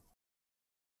kuto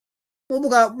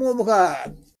mo buka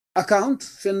account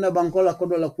fenna bankola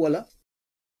kodola kola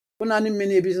kuna ni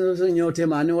meni business nyote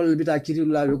mani wol bita kiri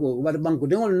la ko bad banko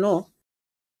de wol no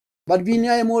bad bi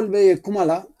nyaay mol be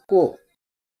kumala ko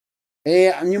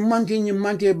ni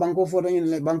manki banko fo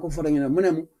ngene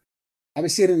munemu abe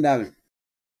sirin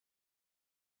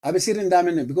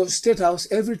dame because state house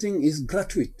everything is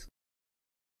gratuite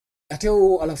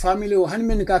ateo ala family o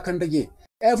hanmen ka kandaje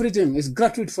everything is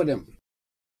gratuite for them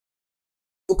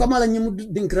o kamala nyimu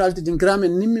dinkrame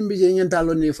nimmi je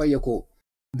nyantalo ne fayeko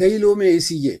daylo me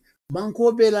sije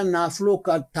banko bela na flo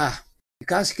kata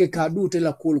kaske kadu te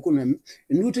la kul kunem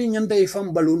nuti nyanta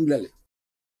fam balun lale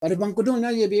bare banko don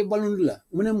na ye be balundula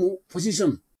mune mu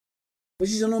position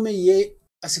o me ye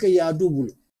asika ya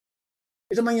double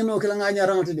ita manyano kala nganya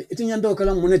ramata de ita nyando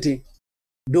kala munete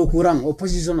do kurang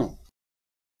opposition o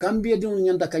Gambia din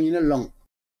nyanda kanyine long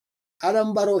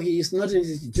Adam Barrow, he is not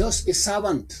just a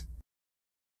servant.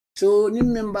 So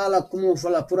nimbala kumo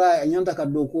fala pura nyanda ka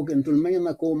do ko kentul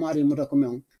manyana ko mari muta ko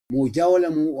men mo jawle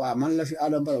mu wa man la fi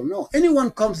Adam Barrow. No, anyone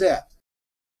comes there.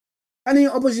 Any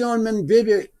opposition men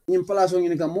baby in place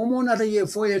on ka momo na ye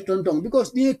foye tontong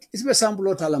because the is be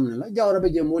sample talam la jawra be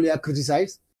je moli ya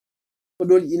criticize ko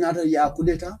dol inata ya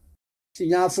kudeta si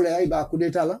nya fule ay ba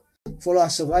kudeta la follow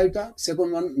survivor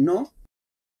second one no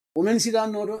women sit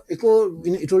down no eko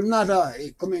it will nata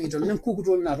come it will kuku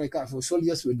to nata ka for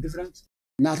soldiers with different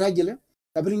nata jele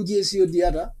kabrin jesi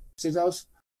diata set house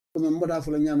comme mboda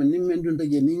fula nyama nim men dun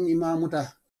taje ni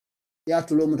imamuta ya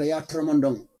tulo muta ya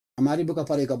tramondong amari buka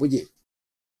pare ka buje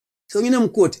so nginem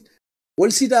koti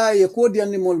wol sita ye kodi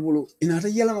andi molbulu inata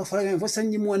yela ma fara fo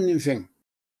sanji mo nim feng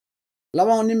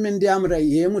lawa nim men diamra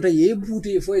ye muta ye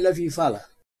buti fo la fi fala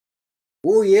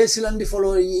o ye silandi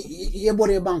folo ye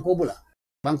bore banko bula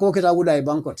banko keta wuda e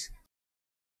bankot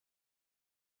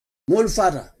mol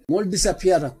fata mol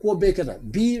disappeara ko be keta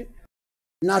bi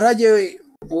na raje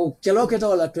o kelo keta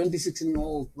wala 2016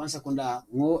 o mansa konda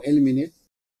ngo eliminate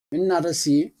min nata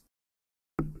si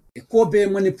e ko be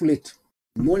manipulate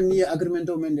mol ni agreement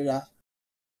o men da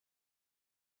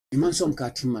iman som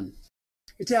ka timman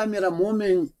ite amira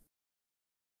momen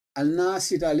alna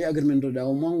sita ali agreement da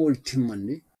o mongol timman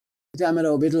ni ite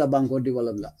amira o betla banko di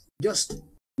wala bla just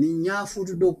ni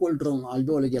nyafutu do kol drong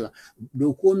aldo le jela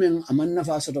do ko men amanna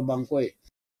fa soto banko e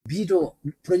bito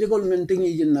projectol men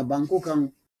tingi jinna banko kan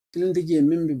tilinte je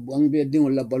membe bangbe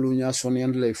dingol la balunya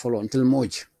sonen lay folon tel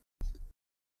moj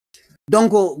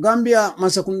donc Gambia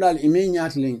masakundal ime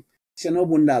nyatling seno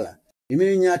bundala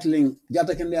ime nyatling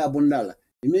jata kende abundala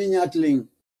ime nyatling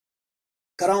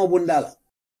karamo bundala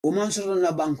o man soto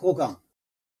na banko kan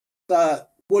ta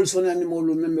pol sonen ni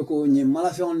molu membe ko nyi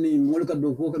mala fe on ni molka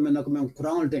do ko men na ko men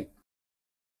kurangol ten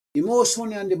imo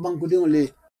sonen de banko dingole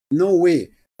no way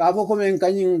Kavo komen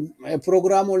kanyin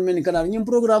programme ol men kanal nyim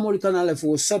programme ol kanal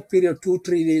for short period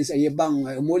 2-3 days ay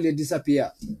bang mole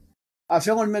disappear a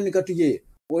fengol men katuje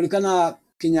ol kana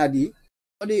kinyadi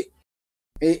odi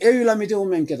e la mete o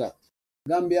men keta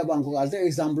Gambia banko alta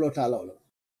example talolo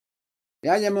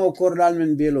ya nyama o kordal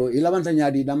men belo ilabanta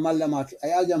nyadi damal ma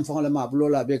ay jam fongole ma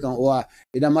blola be kan wa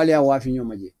idamalia wa fi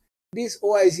nyomaje this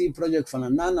OIC project fana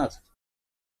nanat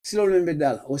silol men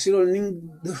bedal o silol ning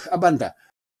abanta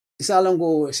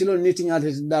isalango silo niti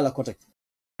ngate dala kotek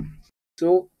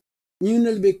so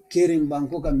nyinel be kering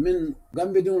banko kam men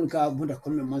gambe dum ka buda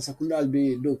comme man sakundal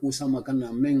be do ku sama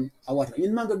kana men awata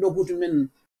yin manga do kutu men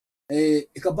e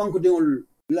ka banko dum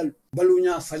la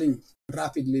balunya falling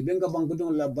rapidly benga banko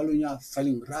dum la balunya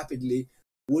falling rapidly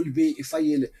will be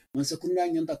ifayele man sakunda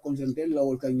nyanta concentrate la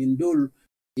wol kan yindol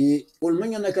e wol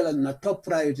manya nakala na top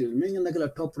priority manya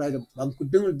nakala top priority banko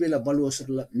dum be la balu sur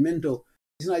la mento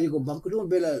isna yiko banko dum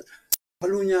be la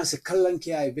palunya se kallanki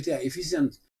ay bete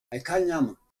efficient ay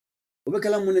kanyama obe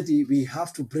kala muneti we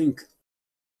have to bring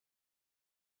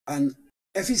an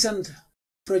efficient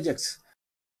projects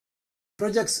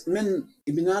men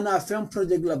ibinana fem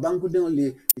project la banku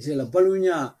dengoli ite la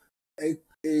palunya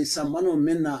samano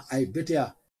menna ay bete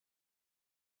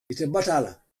ite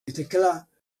batala ite kala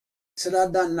sada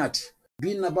dan nat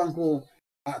binna banko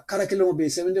kara kilo be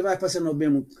 75% of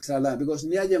them sala because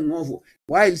niaje ngofu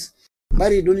whilst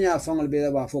bari dunia fangol be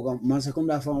ba fokam man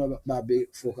sakunda fangol ba be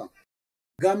fokam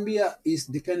Gambia is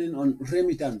depending on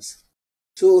remittance.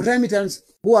 So remittance,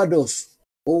 who are those?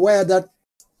 Or where that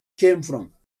came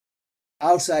from?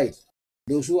 Outside.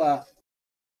 Those who are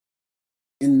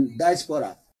in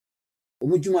diaspora.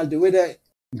 Whether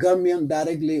Gambian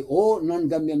directly or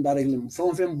non-Gambian directly.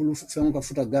 From blue from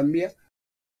Kafuta Gambia.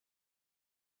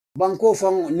 Banko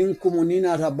fang ning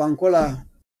kumunina ta bankola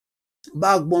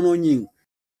bagbono nying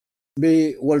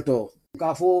be wolto.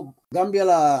 Kafo Gambia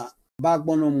la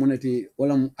backbone moneti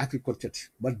wala agriculture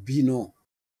but be no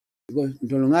because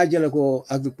ndolonga jela ko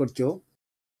agriculture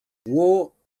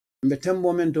wo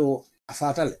mbetembo mento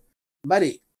afatale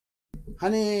bari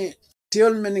hani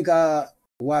tiol menika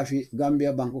wafi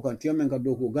Gambia banko kan tiol men ka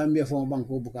doko Gambia fo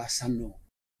banko buka sanno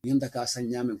yenda ka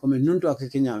sanyame comme nunto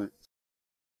akeke nyame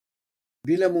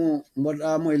bile mu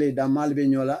moda mo ile da malbe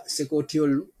nyola seko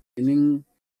tiol inin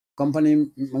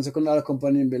company man secondary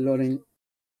company be loring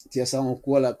tia sango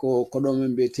kuala ko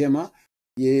kodom be tema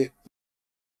ye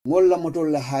molla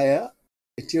motol la haya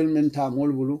e tiol menta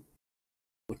molbulu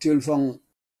o tiol fang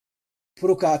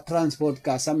pour ka transport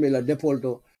ka sambe la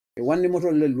depolto e wandi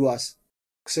motol le luas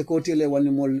security le wani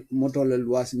moto le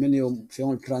luas meni yo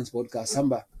fion transport ka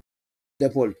samba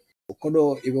depol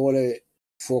kodo ibe wole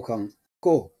fokang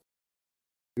ko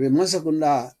ibe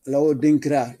masakunda lawo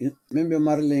dinkra membe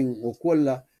marling o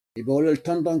kolla ibe wole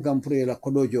tonton kam pour la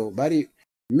kodo jo bari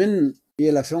min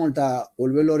yela fion ta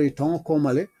wolvelori ton ko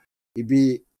male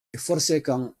ibi forcé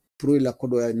kan pour la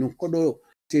kodo ya no kodo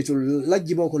tetul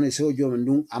lajjibo ko ne so jo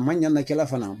ndum amanya na kala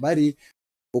fana bari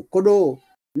o kodo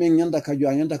min nyanda ka jo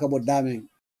nyanda ka bo damen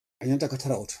anyanta ka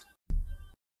tarawto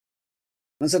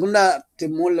man sakunda te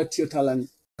molla tiyo talan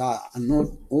ka anot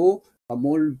o ka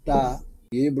molta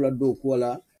yebula do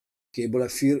kola ke bula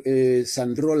fir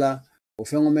sandrola o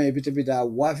fengome bita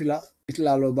wafila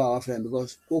itla lo ba wafila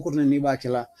because ko ko ni ba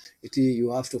kala iti you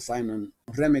have to find a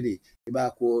remedy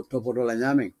iba ko topodo la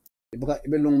nyame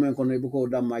ibe longmen ko no ibuko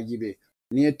damma jibe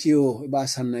ni tiyo iba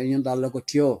sanna nyanda la ko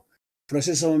tiyo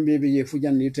process on be je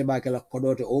fujan ni te ba kala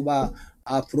kodote o ba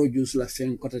a produce la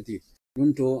fen kotati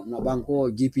nunto na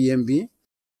banko GPMB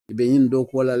ibe yin do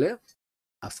ko lale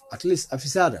at least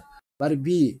afisada bar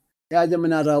bi ya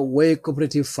jamanara way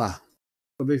cooperative fa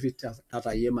ko be fit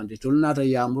tata yemande to nata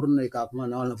ya murne ka kuma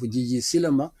na wala fu jiji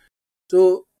silama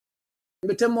to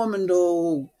be temo men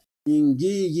do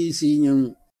ngiji si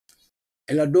nyin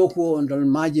ela do ko ndal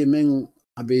maje men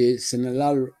abe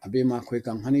senelal abe ma ko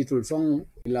kan hanitul fong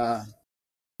ila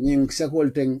nyin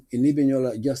sekolten inibe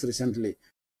nyola just recently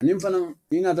nim fanan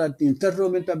inata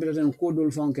interroment tabiraten ko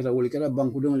dol fon keta wol keta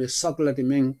banku don le soklati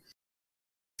men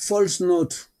false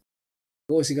note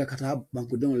ko siga kata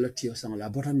banku don lati sang la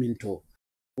bota minto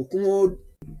o kumo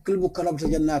kulbu karabta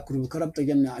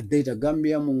janna a data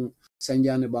Gambia mun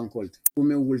sanjane bankol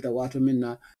kume wulta wato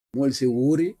minna mol se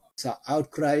wuri sa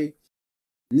outcry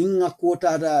ninga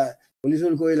kota da police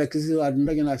ko ila kisi wa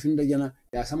ndagana finda jana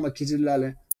ya sama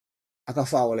kitilale aka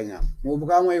fa wala nya mo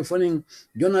buka moy fonin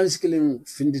journalist killing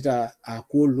findita a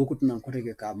ko lokut nan ko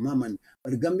tege ka maman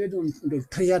bar Gambia do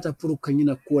triyata pour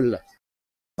kanyina kolla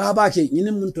baba ke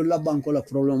nyinin mun to labban ko la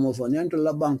problem mo fo nyan to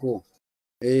labban ko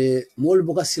mol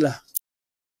buka sila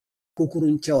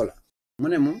kukurun chawla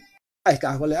mone mo ay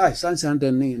ka ko le ay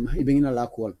santen ni ibe ngina la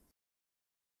ko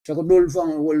ko dol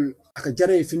fang wol aka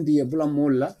jare findi e bula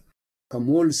mol la ka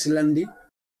mol silandi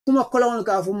kuma kolawon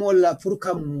ka fu mol la pour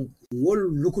kam wol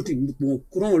lukuti mo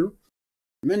kurol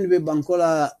men be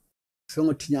bankola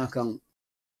fengo tinya kan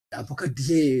abuka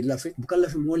die la fe buka la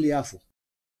fe mol yafu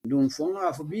dum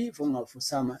fonga fu bi fonga fu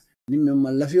sama nimme ma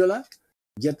la fiola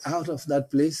get out of that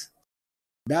place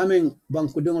damen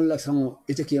banku dongol la fango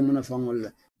iteke mona fangol la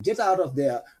get out of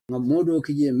there nga modo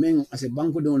kije men ase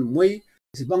banku dongol moy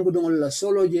ase banku dongol la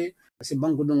soloje ase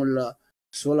banku dongol la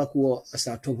sola ko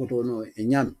asa topoto no e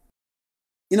nyam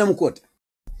ina mukota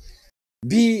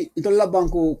bi ntolla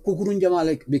banko kukurun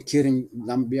jamale be kirin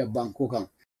Gambia banko kan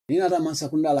ina da man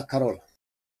sakunda la karol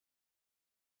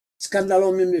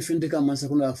scandalo men be findika man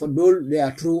sakunda for dol they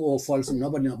are true or false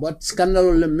nobody know but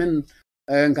scandalo le men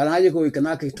kanaje ko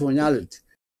ikanaka tonyalet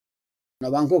na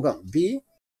banko kan bi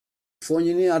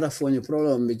fonyi ni ada fonyi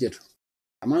problem be jeto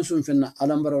aman sum fenna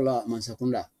alambarola man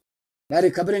sakunda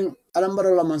dari kabring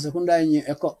alambarola man sakunda ni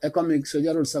economic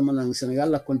sojarol samalang Senegal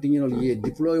la continue ye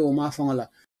deploy o ma fangala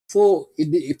fo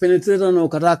i penetrate no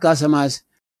kata kasamas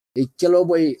e kelo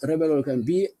boy rebel kan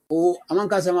bi o aman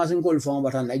kasamas ngol fon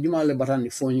batan ay jumale batan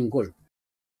fo ngol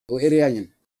o area nyen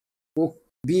ko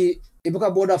bi e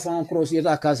buka boda fon cross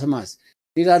yeta kasamas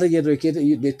ita rege do kete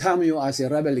de tam yo as a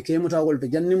rebel ke muta wol to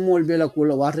janni mol bela ko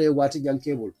wati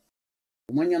jankebul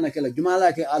o manya na kala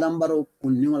jumala ke alambaro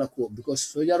kun ni wala ko because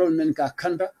sojarol men ka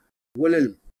kanda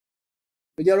wolel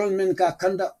jarol men ka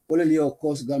kanda wolel yo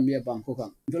kos Gambia banko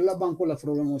kan dolla banko la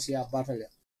problem o sia batale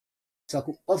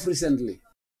saku of recently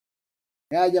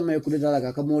ya jama ko dala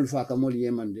ka mol fa ka mol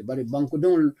yemande bari banko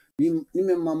don ni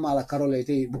men mamma la karole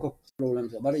te buko problem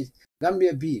so bari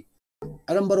Gambia bi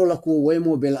alam baro la ko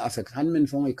waymo bel affect han men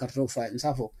fon e karto fa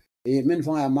nsafo e men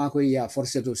fon ma ko ya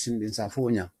forcer to sindin sa fo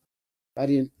nya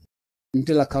bari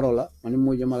ntela karola man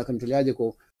mo jama kan to liaje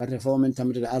ko karte fo men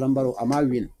tamde alam baro ama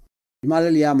win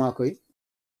malal ya ma koy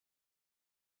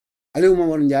Aliou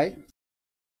Momar Ndiaye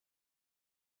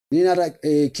ni nata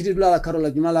kitidula la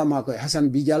karola jumala mako Hassan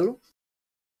Bi Diallo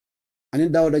ani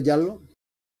Dawda Diallo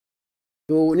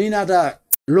to ni nata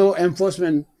law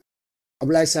enforcement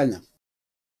Ablaye Sagna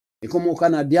e ko mo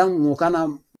kana diam mo kana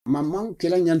mamman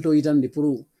kila nyanto itande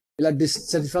pour ila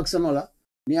dissatisfaction la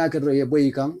ni akero ye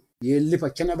boy kan ye lipa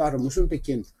kena ba musunte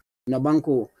ken na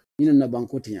banko ina na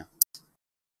banko tinya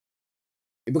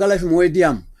e bugala fi mo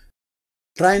diam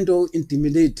trying to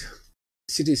intimidate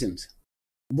citizens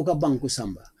buka banku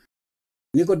samba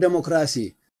niko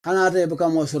democracy hanata buka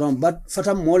mo soron but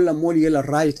fatam molla mol yela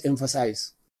right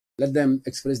emphasize let them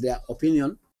express their opinion.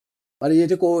 But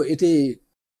ite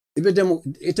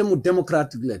mu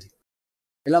democratic lady.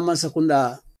 Ila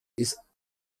Masakunda is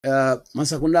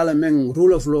Masakunda la meng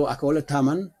rule of law akawala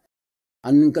taman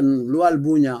and kan lual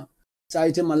bunya sa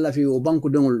ite malafi o banku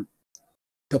dengul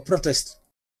to protest.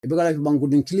 Ibigala banku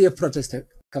deng clear protest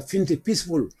ka finti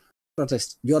peaceful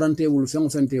protest joran table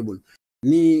feng table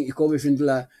ni ikobe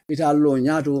fintla ita lo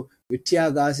nyato with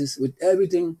tear gases with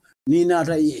everything ni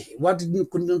nata what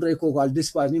couldn't reko al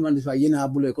dispatch ni man dispatch yena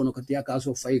abule kono ka tear gas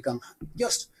of faikan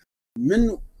just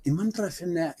men imantra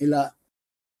fenna ila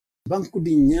banku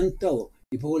di nyanto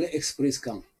ipole express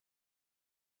kan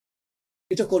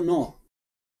ita ko no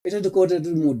ita de ko de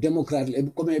mo democrat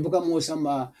le ko me buka mo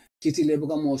samba kiti le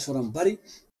buka mo soram bari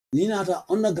ni nata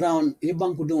on the ground e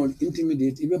banku dongol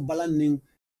intimidate ibe balanning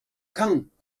kan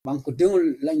banku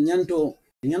dongol la nyanto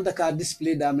nyanta ka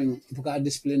display damen buka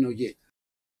display no je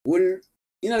wol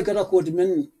inal kata ko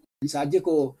men saje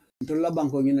ko tolla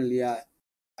banko ngina liya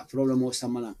a problem o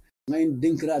samana ngay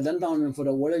dinkra dan down for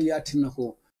the wala liya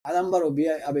tinako alambaro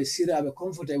biya abe sira abe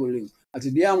comfortable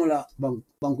ati diamula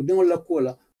banku dongol la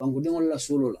kola banku dongol la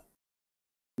solo la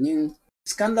nin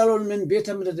scandalol men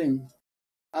beta metaden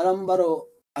alambaro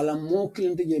ala mo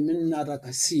kilinte je min nata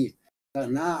ka si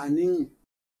na anin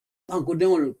banku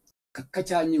dengol ka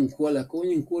kacha nyin kola ko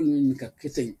nyin kol min ka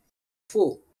keten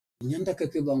fo nyanda ka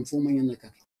ke bang fo ma nyanda ka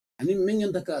anin min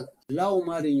nyanda ka law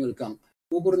mari nyol kan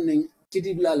ko bornen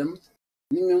kiti lalam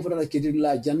nin men fara kiti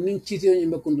la jannin kiti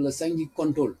nyimbe kundula sangi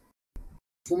control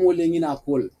fo mo le ngina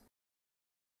kol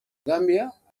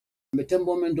Gambia be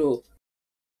tembo mendo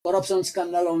corruption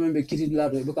scandal o men be kiti la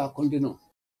do be ka continue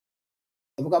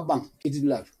abuka bang kiti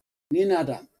la ni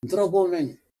nata drogo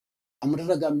men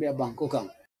amata Gambia banko kan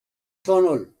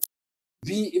tonol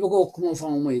bi ibako kuma fa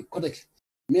moy kodek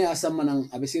me asamanan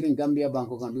abesirin Gambia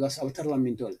banko kan because abatar la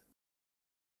mintol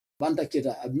banta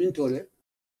kita admintole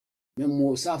men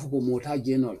mo safu ko mota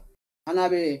genol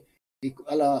anabe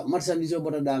ala marsandiso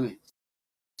bota dame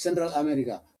Central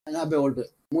America anabe wolbe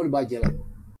mol ba jela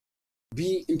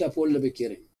bi Interpol le be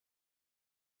kere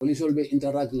police be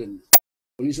interaglen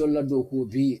police la do ko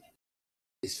bi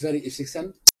is very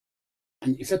efficient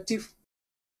and effective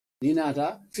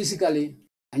ninata physically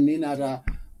and ninata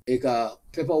eka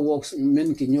paperwork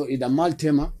men kinyo ida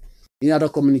maltema ninata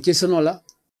communication wala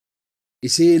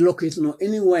isi locate no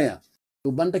anywhere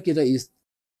to banta kita is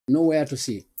nowhere to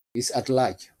see is at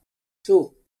large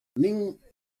so ning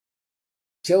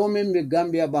chairman be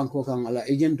Gambia banko kan ala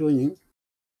agento nyin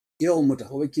yo muta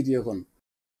ho kiti kon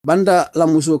banda la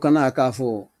muso kana ka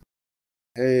fo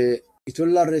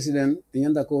itolla resident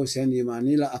nyanda ko sendi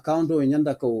manila account o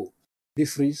nyanda ko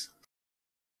defreeze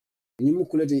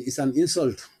is an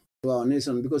insult to our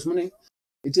nation because money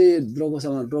ite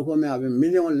drogo me have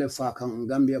million le fa kan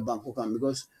Gambia banko kan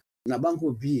because na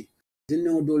banko bi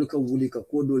dinno dole ka wuli ka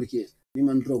ko dole ke ni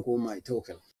man drogo mai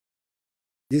tokel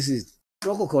this is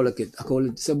drogo ko le kit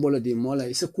akol sebola di mola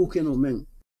is a cookeno men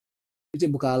ite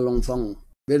buka long fang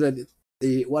whether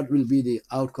what will be the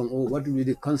outcome or what will be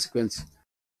the consequence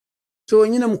so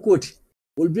nyina mkoti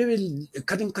will be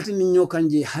cutting nyo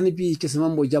kanje hanibi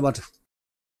kesamambo jabata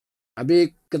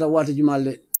abe kata wata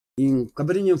jumale in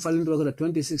kabirin falindo kata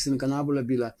 26 in kanabula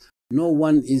bila no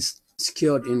one is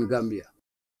secured in Gambia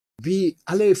bi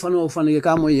ale fano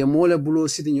kamo ye mole bulo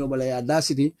city nyobala ya da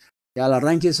city ya la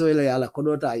ranke so ya la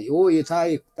kodota o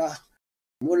yetai ta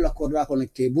mola kodra ko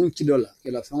ke bunki dola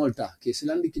ke la fangolta ke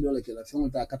silandi ki dola ke la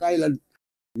fangolta kata ila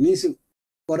nisi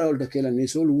korolta ke la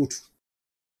nisol wutu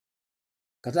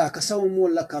kata kasaw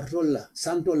mola kartolla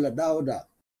santolla dawda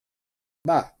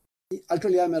ba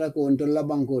altol yamera ko on dolla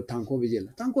banko tanko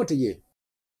bijel tanko teje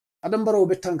adam baro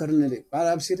be tankarne de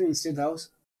bara sirin state house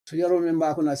so yaro men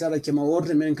ba ko na sara kema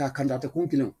worte men ka kandata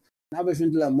kunkilon na be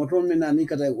findla moton men na ni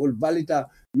kata ol balita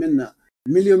men na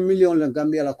million la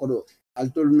Gambia la kodo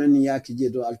altol men yaki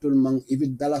jedo altol man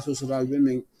ibid dala social be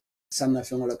men sanna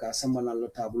fengola ka sambana lo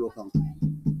tablo kam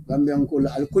Gambia ko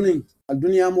al kunin al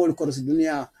dunya mol ko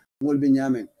dunya mol be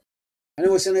nyamen ani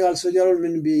wo Senegal so jarol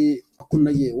men bi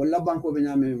akunna je wala banko be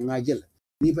nyame ngajel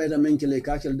ni payda men kele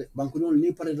kakel banko don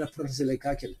ni pareda protéger les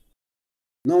kakel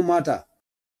no matter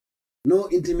no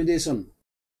intimidation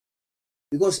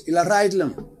because ila right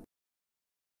lam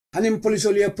hanim police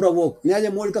provoke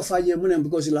nyaje mol ka faje munen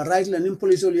because ila right lam nim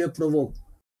police provoke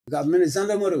ga men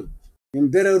gendarmerie nim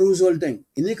bere rouge ten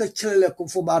ini ka chelele ko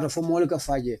fo bata fo mol ka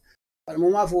faje par mo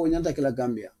ma fo nyanta kala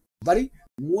Gambia bari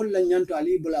mol la nyanto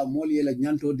ali bula mol yela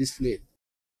nyanto display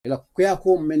ila kuya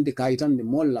ko men de kaitan de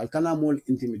mol al kana mol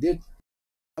intimidate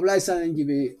abla isa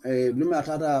ngibe luma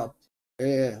tata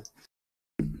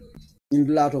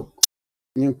indlato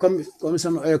ñin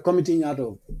commission committee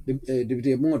ñato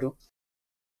député bungoto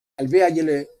albiya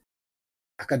jele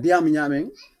akadiyam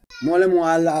ñamen mole mo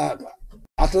ala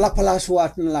atla place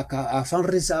wat la ka a fan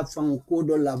risa fan ko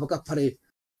do la baka pare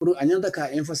pour anyanda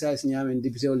ka emphasize ñamen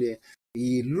député ole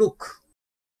he look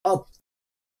up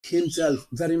himself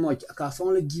very much aka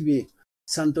fan le gibe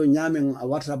santo ñamen a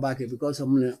warta bake because of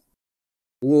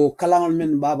wo kalangol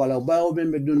men babala bawo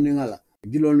men be dundingala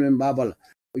julol men babala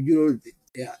julol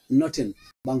nothing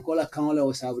bankola kangola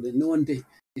o sabude no one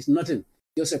is nothing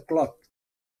just a cloth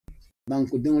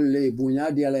banko dingol le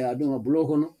bunya diala ya dunga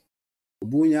blokono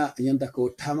bunya yanta ko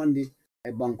tamandi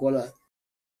e bankola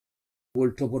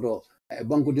wol topoto e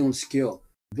banko dingol skio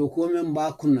do ko men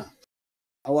ba kunna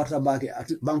a warta bake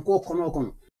banko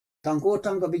kono tanko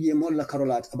tanka bije molla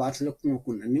karolat abat le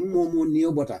kunna ni momo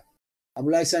niyo bota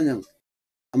abulay sanyang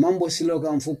amambo silo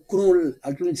kam fu kurul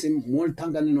altun sim mol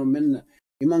tankanino men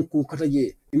iman ku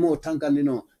kataje imo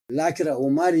tankanino lakira o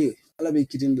mari ala be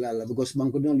kitin la because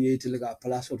banko don yeti lega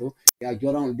place to ya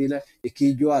joran dila e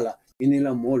ki joala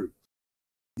inila mol.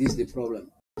 This is the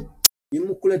problem.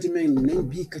 Yimu kulati men nen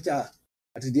bi kacha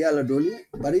at diala doli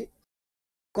bari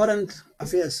current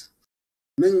affairs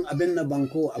men abenna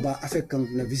banko aba affect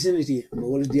na vicinity ba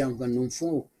wol diam kan non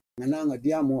fu ngananga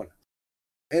diamol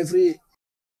every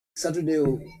Saturday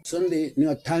or Sunday,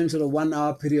 time sort of 1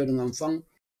 hour period ngam fang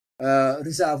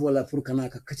reserve wala pour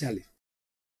kanaka kachali.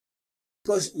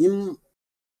 Because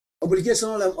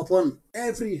obligation upon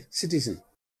every citizen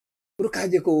pour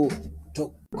kaje ko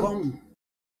to come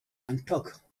and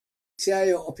talk, share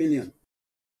your opinion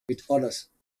with others.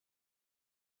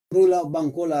 Rula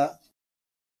bankola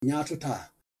nyatuta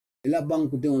ila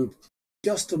banku dem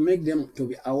just to make them to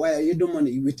be aware you don't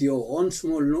want with your own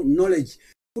small knowledge.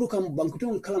 Pour kam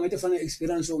bankuton kala ngate fana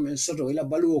experience o men soto ila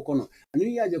balu kono anu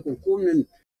yaje ko komnen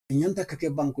nyanta kake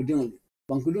bankudon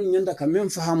nyanta ka men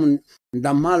fahamun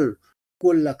damal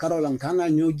kolla karolan kana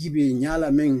nyogibe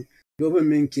nyala men dobe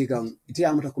men ke kan iti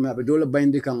amata ko mabe dola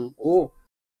bayndi kan o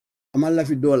amalla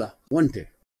fi dola wonte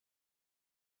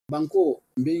banko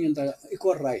mbe nyanta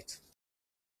equal right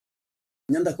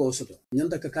nyanta ko soto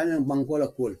nyanta ka kanya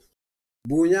bankola kol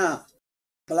bunya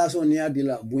palaso niya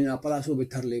dila bunya palaso be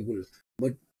tarle bul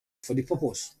but for the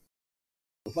purpose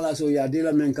the palaso ya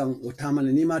dila men kan o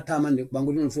tamane ni ma tamande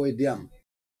bangudun fo e diam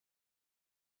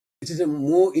it is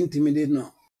more intimidate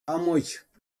no how much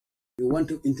you want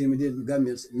to intimidate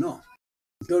Gambians no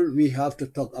until we have to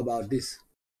talk about this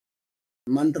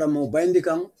mantra mo bindi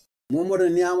kan mo mo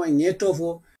ni ama nyeto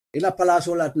fo ila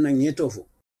palaso la tuna nyeto fo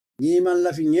ni man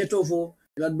la fi nyeto fo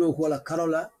ila do ko la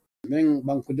karola men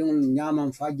bangudun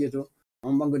nyama fajeto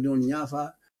on bangudun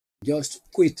nyafa just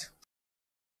quit.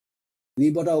 Ni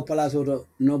bota o palaso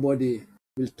nobody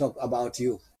will talk about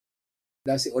you.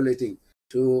 That's the only thing.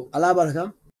 So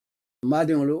alabaraka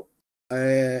madingolo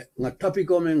nga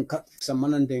topico men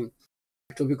samananteng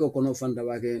topico kono fanda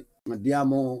wake nga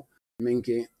diamo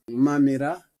menke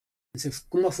mamira se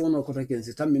kuma fono kota ken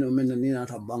se tamino men ni na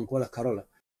ta banko la karola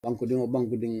banko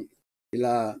ding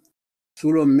ila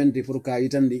sulo menti pour ka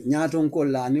itandi nyaton ko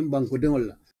la nim banko dingol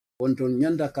la wonton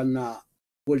nyanda kana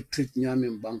pol treat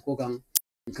nyamen banko kan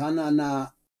kana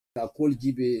na ka kol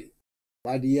jibe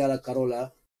badi yala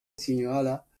karola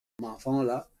sinyoala ma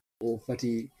fangola o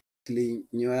fati kli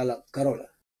nyoala karola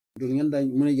dul ngenda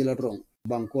mune jela rong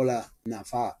bankola na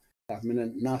fa ta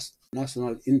minen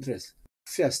national interest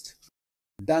first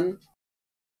then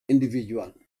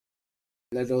individual.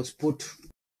 Let us put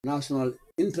national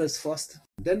interest first,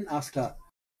 then after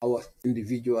our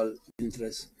individual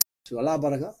interest. So ala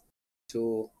baraka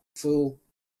so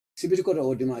sibiti kota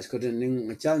o dimas kota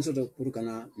ning chance to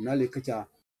purkana nali kacha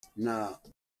na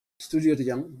studio to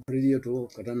jang radio to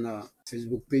kata na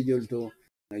Facebook page to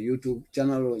na YouTube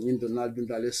channel nyinto nal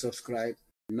dundale subscribe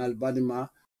nal badima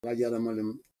wajara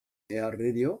malum air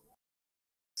radio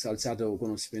salsata o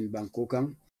kono spend banko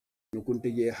kan no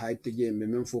kunte je hayte je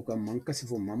memem fo kam mankasi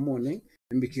fo mamone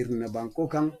mbikirna banko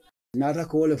kan nata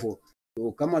ko wole fo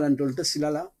to kamalan tol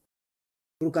tasilala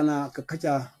purkana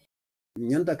kacha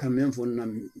nyanta kamen fo na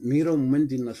miro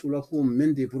mendi na sula ko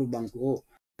mendi pour banko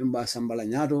mba sambala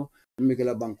nyato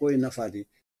migela banko ina fadi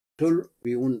tol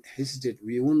we won't hesitate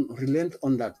we won't relent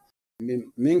on that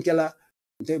menkela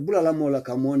te bulala mola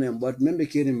kamone but membe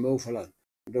kirim mbaw falal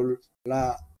dol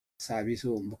la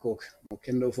sabiso mbako mo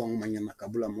kendo fo manyana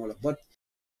kabula mola but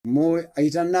mo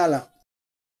aitanala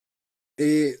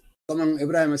comme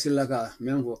Ibrahima Sillaka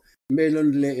memfo mbe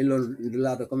londle elon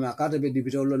lato comme akata be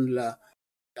dibito londla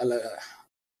ala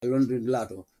londi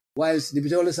lato whilst the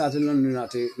bitole sate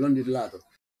londi lato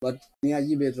but ni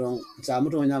ajibe ton sa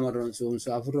muto nyama ton so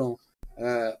afuton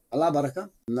ala baraka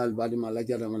nal badi ma la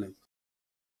jara manem